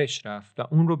مادرش رفت و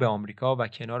اون رو به آمریکا و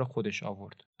کنار خودش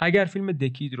آورد. اگر فیلم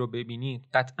دکید رو ببینید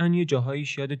قطعاً یه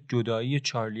جاهایش یاد جدایی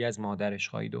چارلی از مادرش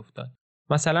خواهید افتاد.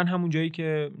 مثلا همون جایی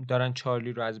که دارن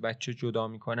چارلی رو از بچه جدا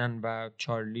میکنن و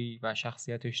چارلی و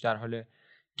شخصیتش در حال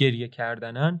گریه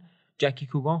کردنن، جکی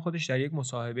کوگان خودش در یک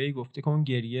مصاحبه‌ای گفته که اون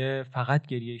گریه فقط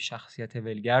گریه شخصیت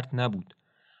ولگرد نبود،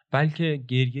 بلکه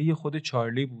گریه خود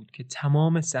چارلی بود که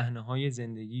تمام صحنه‌های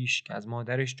زندگیش که از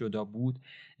مادرش جدا بود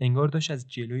انگار داشت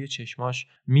از جلوی چشماش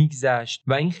میگذشت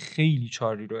و این خیلی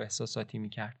چارلی رو احساساتی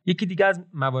میکرد. یکی دیگه از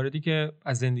مواردی که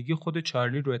از زندگی خود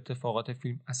چارلی رو اتفاقات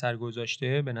فیلم اثر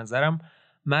گذاشته به نظرم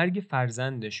مرگ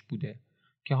فرزندش بوده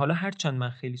که حالا هرچند من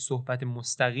خیلی صحبت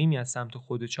مستقیمی از سمت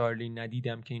خود چارلی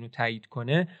ندیدم که اینو تایید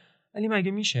کنه، ولی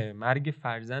مگه میشه مرگ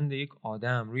فرزند یک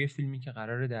آدم روی فیلمی که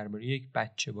قراره درباره یک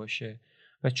بچه باشه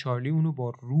و چارلی اونو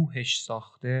با روحش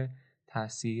ساخته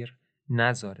تأثیر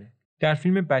نذاره؟ در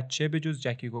فیلم بچه به جز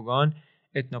جکی گوگان،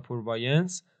 اتنا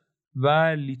پوروینس و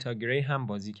لیتا گری هم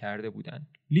بازی کرده بودن.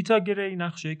 لیتا گری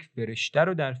نقش یک فرشته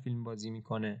رو در فیلم بازی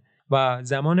میکنه و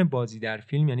زمان بازی در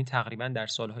فیلم یعنی تقریبا در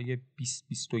سالهای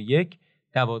 2021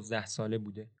 12 ساله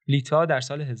بوده. لیتا در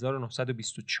سال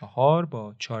 1924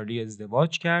 با چارلی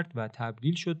ازدواج کرد و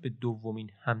تبدیل شد به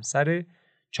دومین همسر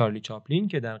چارلی چاپلین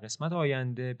که در قسمت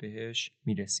آینده بهش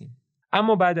میرسیم.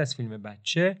 اما بعد از فیلم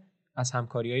بچه از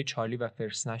همکاری‌های چارلی و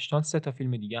فرست نشنال 3 تا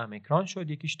فیلم دیگه هم اکران شد.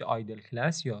 یکیش د آیدل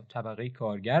کلاس یا طبقه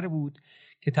کارگر بود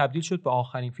که تبدیل شد به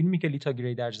آخرین فیلمی که لیتا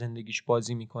گری در زندگیش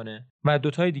بازی میکنه و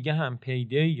 2 تای دیگه هم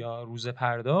پیدی یا روز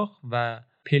پرداخت و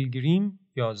پلگریم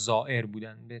یا زائر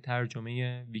بودن به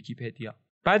ترجمه ویکی‌پدیا.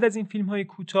 بعد از این فیلم‌های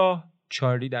کوتاه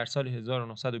چارلی در سال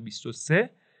 1923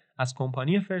 از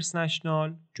کمپانی فرست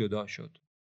نشنال جدا شد.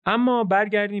 اما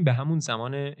برگردیم به همون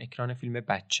زمان اکران فیلم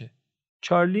بچه.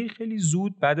 چارلی خیلی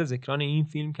زود بعد از اکران این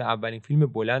فیلم که اولین فیلم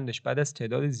بلندش بعد از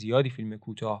تعداد زیادی فیلم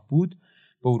کوتاه بود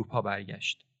به اروپا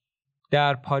برگشت.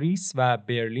 در پاریس و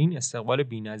برلین استقبال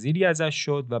بی‌نظیری ازش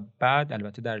شد و بعد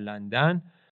البته در لندن،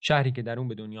 شهری که در اون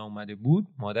به دنیا اومده بود،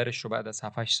 مادرش رو بعد از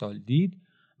 7-8 سال دید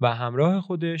و همراه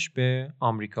خودش به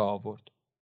آمریکا آورد.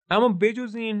 اما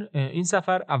بجز این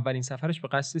سفر اولین سفرش به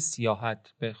قصد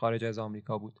سیاحت به خارج از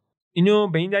آمریکا بود. اینو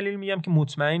به این دلیل میگم که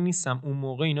مطمئن نیستم اون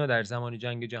موقع اینا در زمان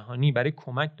جنگ جهانی برای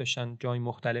کمک داشتن جای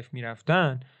مختلف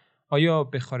میرفتن، آیا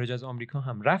به خارج از آمریکا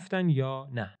هم رفتن یا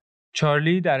نه.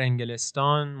 چارلی در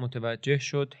انگلستان متوجه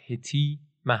شد هتی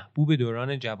محبوب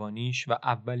دوران جوانیش و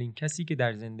اولین کسی که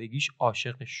در زندگیش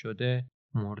عاشقش شده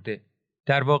مرده.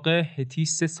 در واقع هتی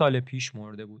 3 سال پیش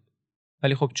مرده بود،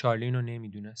 ولی خب چارلی اینو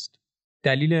نمیدونست.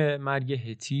 دلیل مرگ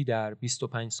هتی در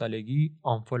 25 سالگی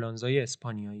آنفولانزای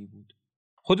اسپانیایی بود.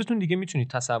 خودتون دیگه میتونید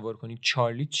تصور کنید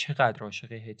چارلی چقدر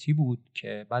عاشق هتی بود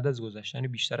که بعد از گذشتن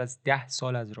بیشتر از 10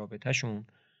 سال از رابطه‌شون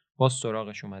باز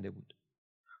سراغش اومده بود.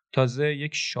 تازه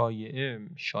یک شایعه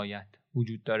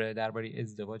وجود داره درباره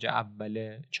ازدواج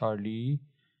اول چارلی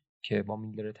که با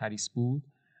میلدرد هریس بود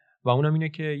و اونم اینه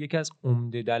که یکی از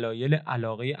عمده دلایل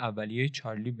علاقه اولیه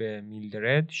چارلی به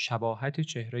میلدرد شباهت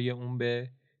چهره اون به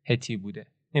هتی بوده.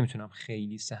 نمیتونم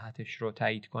خیلی صحتش رو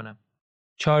تایید کنم.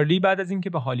 چارلی بعد از اینکه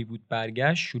به هالیوود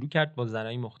برگشت شروع کرد با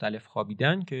زنای مختلف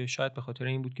خوابیدن که شاید به خاطر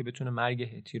این بود که بتونه مرگ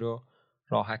هتی رو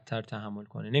راحت‌تر تحمل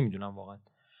کنه. نمیدونم واقعا.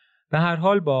 به هر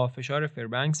حال با فشار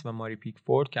فربنکس و ماری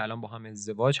پیکفورد که الان با هم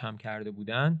ازدواج هم کرده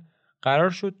بودن، قرار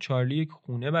شد چارلی یک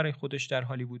خونه برای خودش در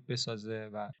هالیوود بسازه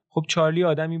و خب چارلی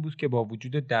آدمی بود که با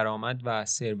وجود درآمد و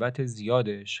ثروت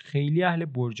زیادش خیلی اهل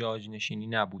برج آجنشینی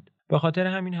نبود. به خاطر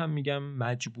همین هم میگم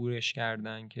مجبورش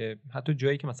کردن که حتی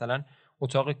جایی که مثلا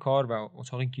اتاق کار و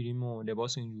اتاق گریم و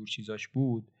لباس اینجور چیزاش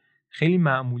بود خیلی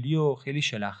معمولی و خیلی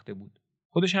شلخته بود.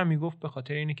 خودش هم میگفت به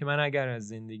خاطر اینه که من اگر از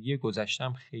زندگی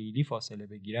گذشتم خیلی فاصله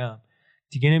بگیرم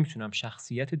دیگه نمیتونم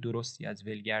شخصیت درستی از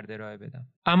ولگرد ارائه بدم.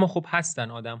 اما خب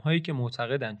هستن آدم‌هایی که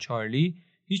معتقدن چارلی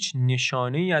هیچ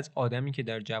نشانه‌ای از آدمی که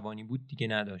در جوانی بود دیگه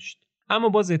نداشت. اما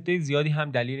باز عده زیادی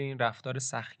هم دلیل این رفتار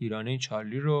سختگیرانه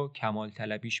چارلی رو کمال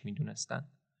طلبیش میدونستن.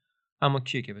 اما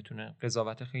کیه که بتونه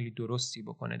قضاوت خیلی درستی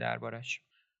بکنه دربارش؟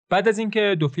 بعد از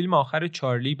اینکه 2 فیلم آخر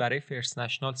چارلی برای فرست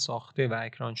نشنال ساخته و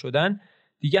اکران شدن،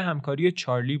 دیگه همکاری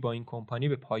چارلی با این کمپانی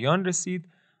به پایان رسید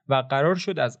و قرار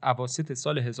شد از اواسط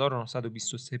سال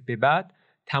 1923 به بعد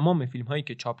تمام فیلم‌هایی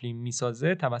که چاپلین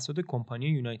میسازه توسط کمپانی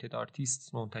یونایتد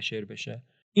آرتیست منتشر بشه.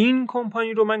 این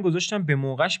کمپانی رو من گذاشتم به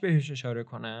موقعش بهش اشاره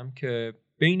کنم که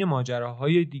بین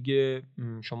ماجراهای دیگه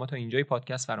شما تا اینجای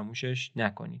پادکست فراموشش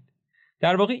نکنید.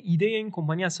 در واقع ایده این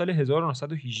کمپانی از سال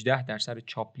 1918 در سر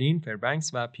چاپلین،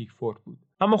 فربنکس و پیکفورد بود.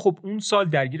 اما خب اون سال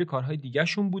درگیر کارهای دیگه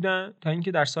شون بودن تا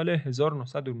اینکه در سال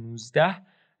 1919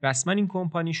 رسما این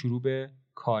کمپانی شروع به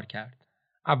کار کرد.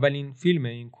 اولین فیلم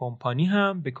این کمپانی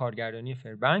هم به کارگردانی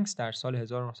فربنکس در سال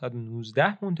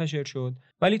 1919 منتشر شد،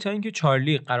 ولی تا اینکه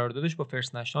چارلی قراردادش با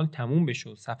فرست نشنال تموم بشه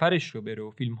و سفرش رو بره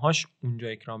و فیلم‌هاش اونجا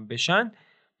اکران بشن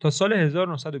تا سال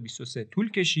 1923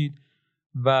 طول کشید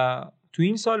و تو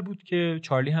این سال بود که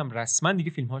چارلی هم رسما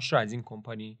دیگه فیلم‌هاش رو از این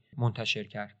کمپانی منتشر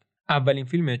کرد. اولین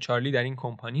فیلم چارلی در این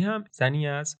کمپانی هم زنی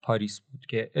از پاریس بود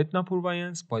که ادنا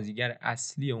پوروینس بازیگر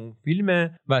اصلی اون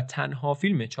فیلمه و تنها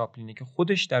فیلم چاپلینه که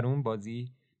خودش در اون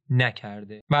بازی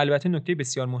نکرده. و البته نکته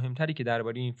بسیار مهمتری که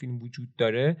درباره این فیلم وجود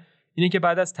داره اینه که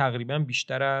بعد از تقریبا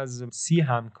بیشتر از 30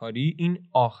 همکاری، این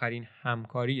آخرین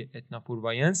همکاری ادنا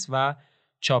پوروینس و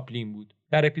چاپلین بود.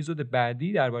 در اپیزود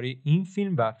بعدی درباره این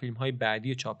فیلم و فیلم‌های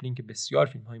بعدی چاپلین که بسیار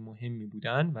فیلم‌های مهمی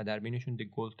بودن و در بینشون د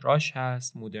گولد راش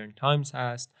هست، مدرن تایمز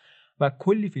هست و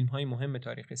کلی فیلم‌های مهم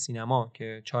تاریخ سینما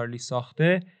که چارلی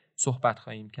ساخته صحبت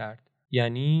خواهیم کرد.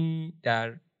 یعنی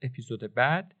در اپیزود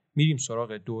بعد میریم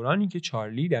سراغ دورانی که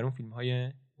چارلی در اون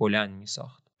فیلم‌های بلند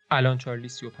میساخت. الان چارلی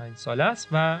 35 ساله است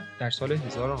و در سال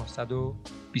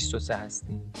 1923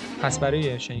 هستیم. پس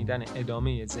برای شنیدن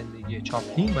ادامه زندگی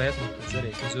چاپلین باید منتظر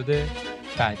اپیزود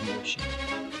بعدی باشیم.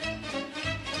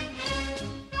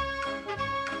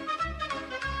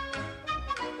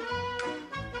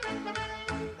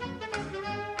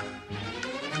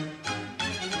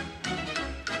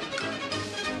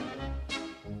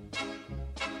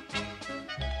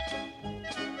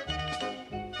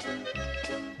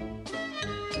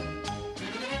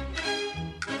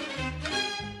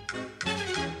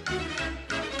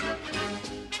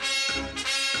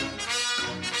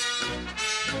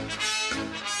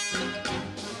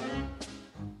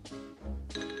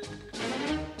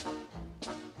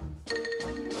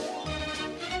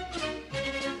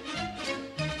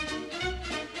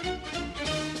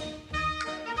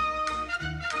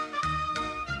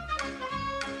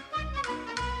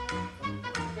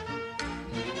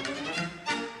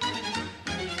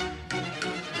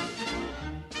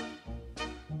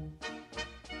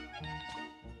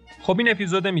 خب این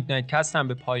اپیزود میدنایت کست هم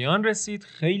به پایان رسید.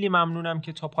 خیلی ممنونم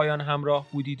که تا پایان همراه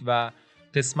بودید و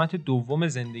قسمت دوم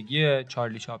زندگی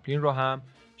چارلی چاپلین رو هم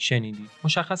شنیدید.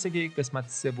 مشخصه که یک قسمت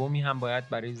سومی هم باید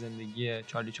برای زندگی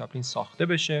چارلی چاپلین ساخته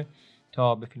بشه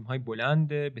تا به فیلم‌های بلند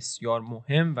بسیار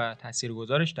مهم و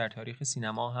تاثیرگذارش در تاریخ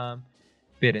سینما هم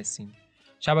برسیم.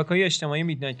 شبکه‌های اجتماعی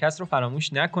میدنایت کست رو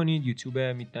فراموش نکنید. یوتیوب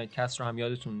میدنایت کست رو هم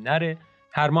یادتون نره.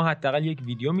 هر ماه حداقل یک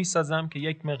ویدیو میسازم که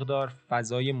یک مقدار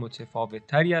فضای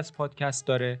متفاوت‌تری از پادکست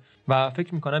داره و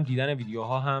فکر میکنم دیدن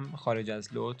ویدیوها هم خارج از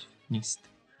لطف نیست.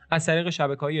 از طریق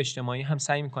شبکه‌های اجتماعی هم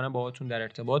سعی میکنم باهاتون در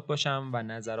ارتباط باشم و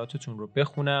نظراتتون رو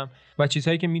بخونم و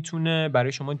چیزهایی که میتونه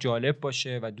برای شما جالب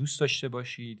باشه و دوست داشته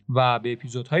باشید و به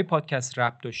اپیزودهای پادکست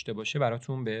ربط داشته باشه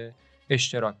براتون به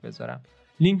اشتراک بذارم.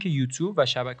 لینک یوتیوب و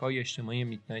شبکه‌های اجتماعی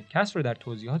میدنایت کست رو در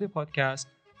توضیحات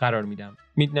پادکست قرار میدم.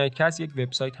 میدنایت کست یک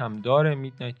وبسایت هم داره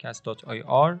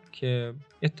midnightcast.ir که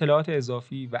اطلاعات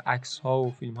اضافی و عکس‌ها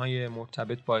و فیلم‌های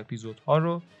مرتبط با اپیزودها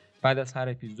رو بعد از هر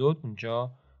اپیزود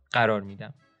اونجا قرار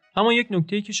میدم. اما یک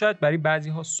نکته‌ای که شاید برای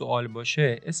بعضی‌ها سوال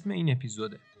باشه اسم این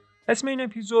اپیزوده. اسم این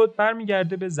اپیزود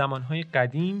برمیگرده به زمانهای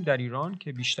قدیم در ایران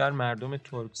که بیشتر مردم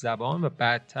ترک زبان و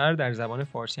بعدتر در زبان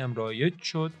فارسی هم رایج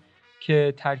شد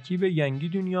که ترکیب ینگی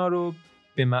دنیا رو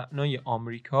به معنای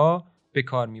آمریکا به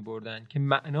کار می بردن که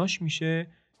معناش میشه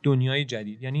دنیای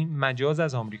جدید، یعنی مجاز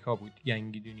از آمریکا بود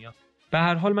ینگی دنیا. به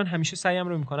هر حال من همیشه سعیم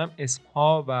رو میکنم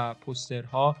اسمها و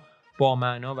پوسترها با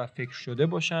معنا و فکر شده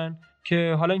باشن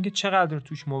که حالا اینکه چقدر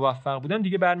توش موفق بودن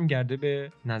دیگه برمیگرده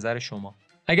به نظر شما.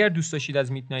 اگر دوست داشتید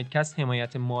از میدنایت کست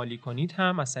حمایت مالی کنید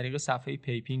هم از طریق صفحه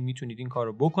پیپینگ میتونید این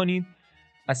کارو بکنید.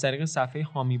 از طریق صفحه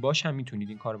هامی باش هم میتونید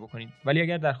این کارو بکنید. ولی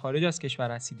اگر در خارج از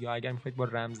کشور هستید یا اگر میخواید با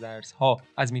رمزارزها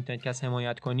از میدنایت کست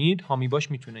حمایت کنید، هامی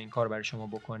باش میتونه این کار برای شما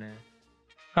بکنه.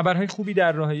 خبرهای خوبی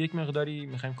در راه، یک مقداری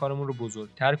میخوایم کارمون رو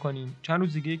بزرگتر کنیم. چند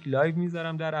روز دیگه یک لایو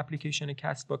میذارم در اپلیکیشن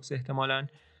کست باکس احتمالاً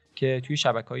که توی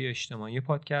شبکه‌های اجتماعی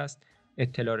پادکست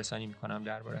اطلاع رسانی میکنم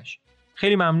دربارش.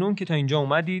 خیلی ممنون که تا اینجا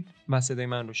اومدید و صدای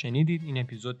من رو شنیدید. این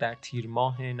اپیزود در تیر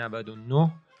ماه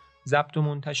 99 ضبط و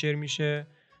منتشر میشه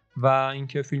و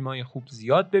اینکه فیلم‌های خوب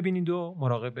زیاد ببینید و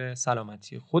مراقب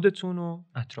سلامتی خودتون و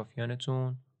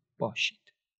اطرافیانتون باشید.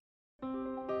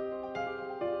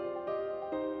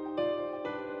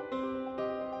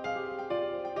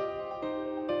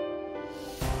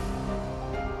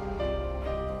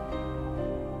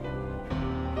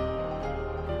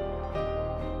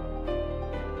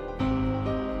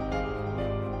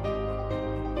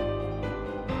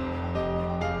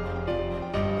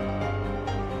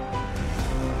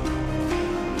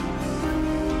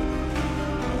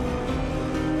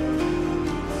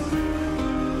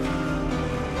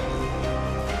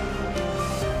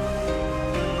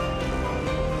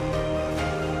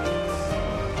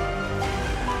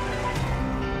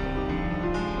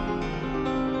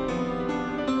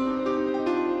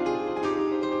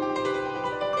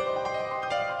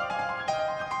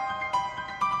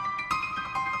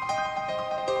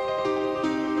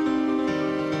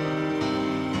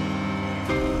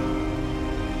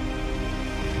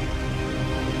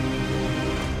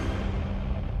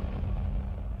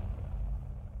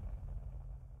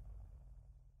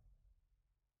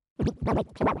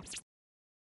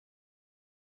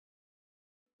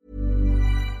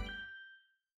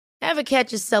 Ever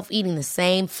catch yourself eating the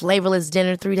same flavorless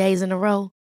dinner 3 days in a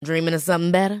row? Dreaming of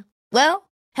something better? Well,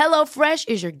 HelloFresh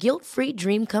is your guilt-free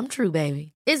dream come true,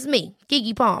 baby. It's me,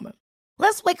 Keke Palmer.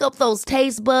 Let's wake up those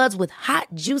taste buds with hot,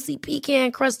 juicy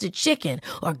pecan-crusted chicken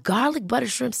or garlic butter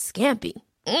shrimp scampi.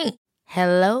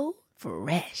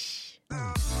 HelloFresh.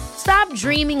 Stop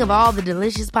dreaming of all the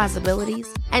delicious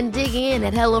possibilities and dig in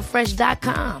at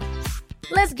HelloFresh.com.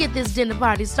 Let's get this dinner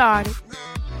party started.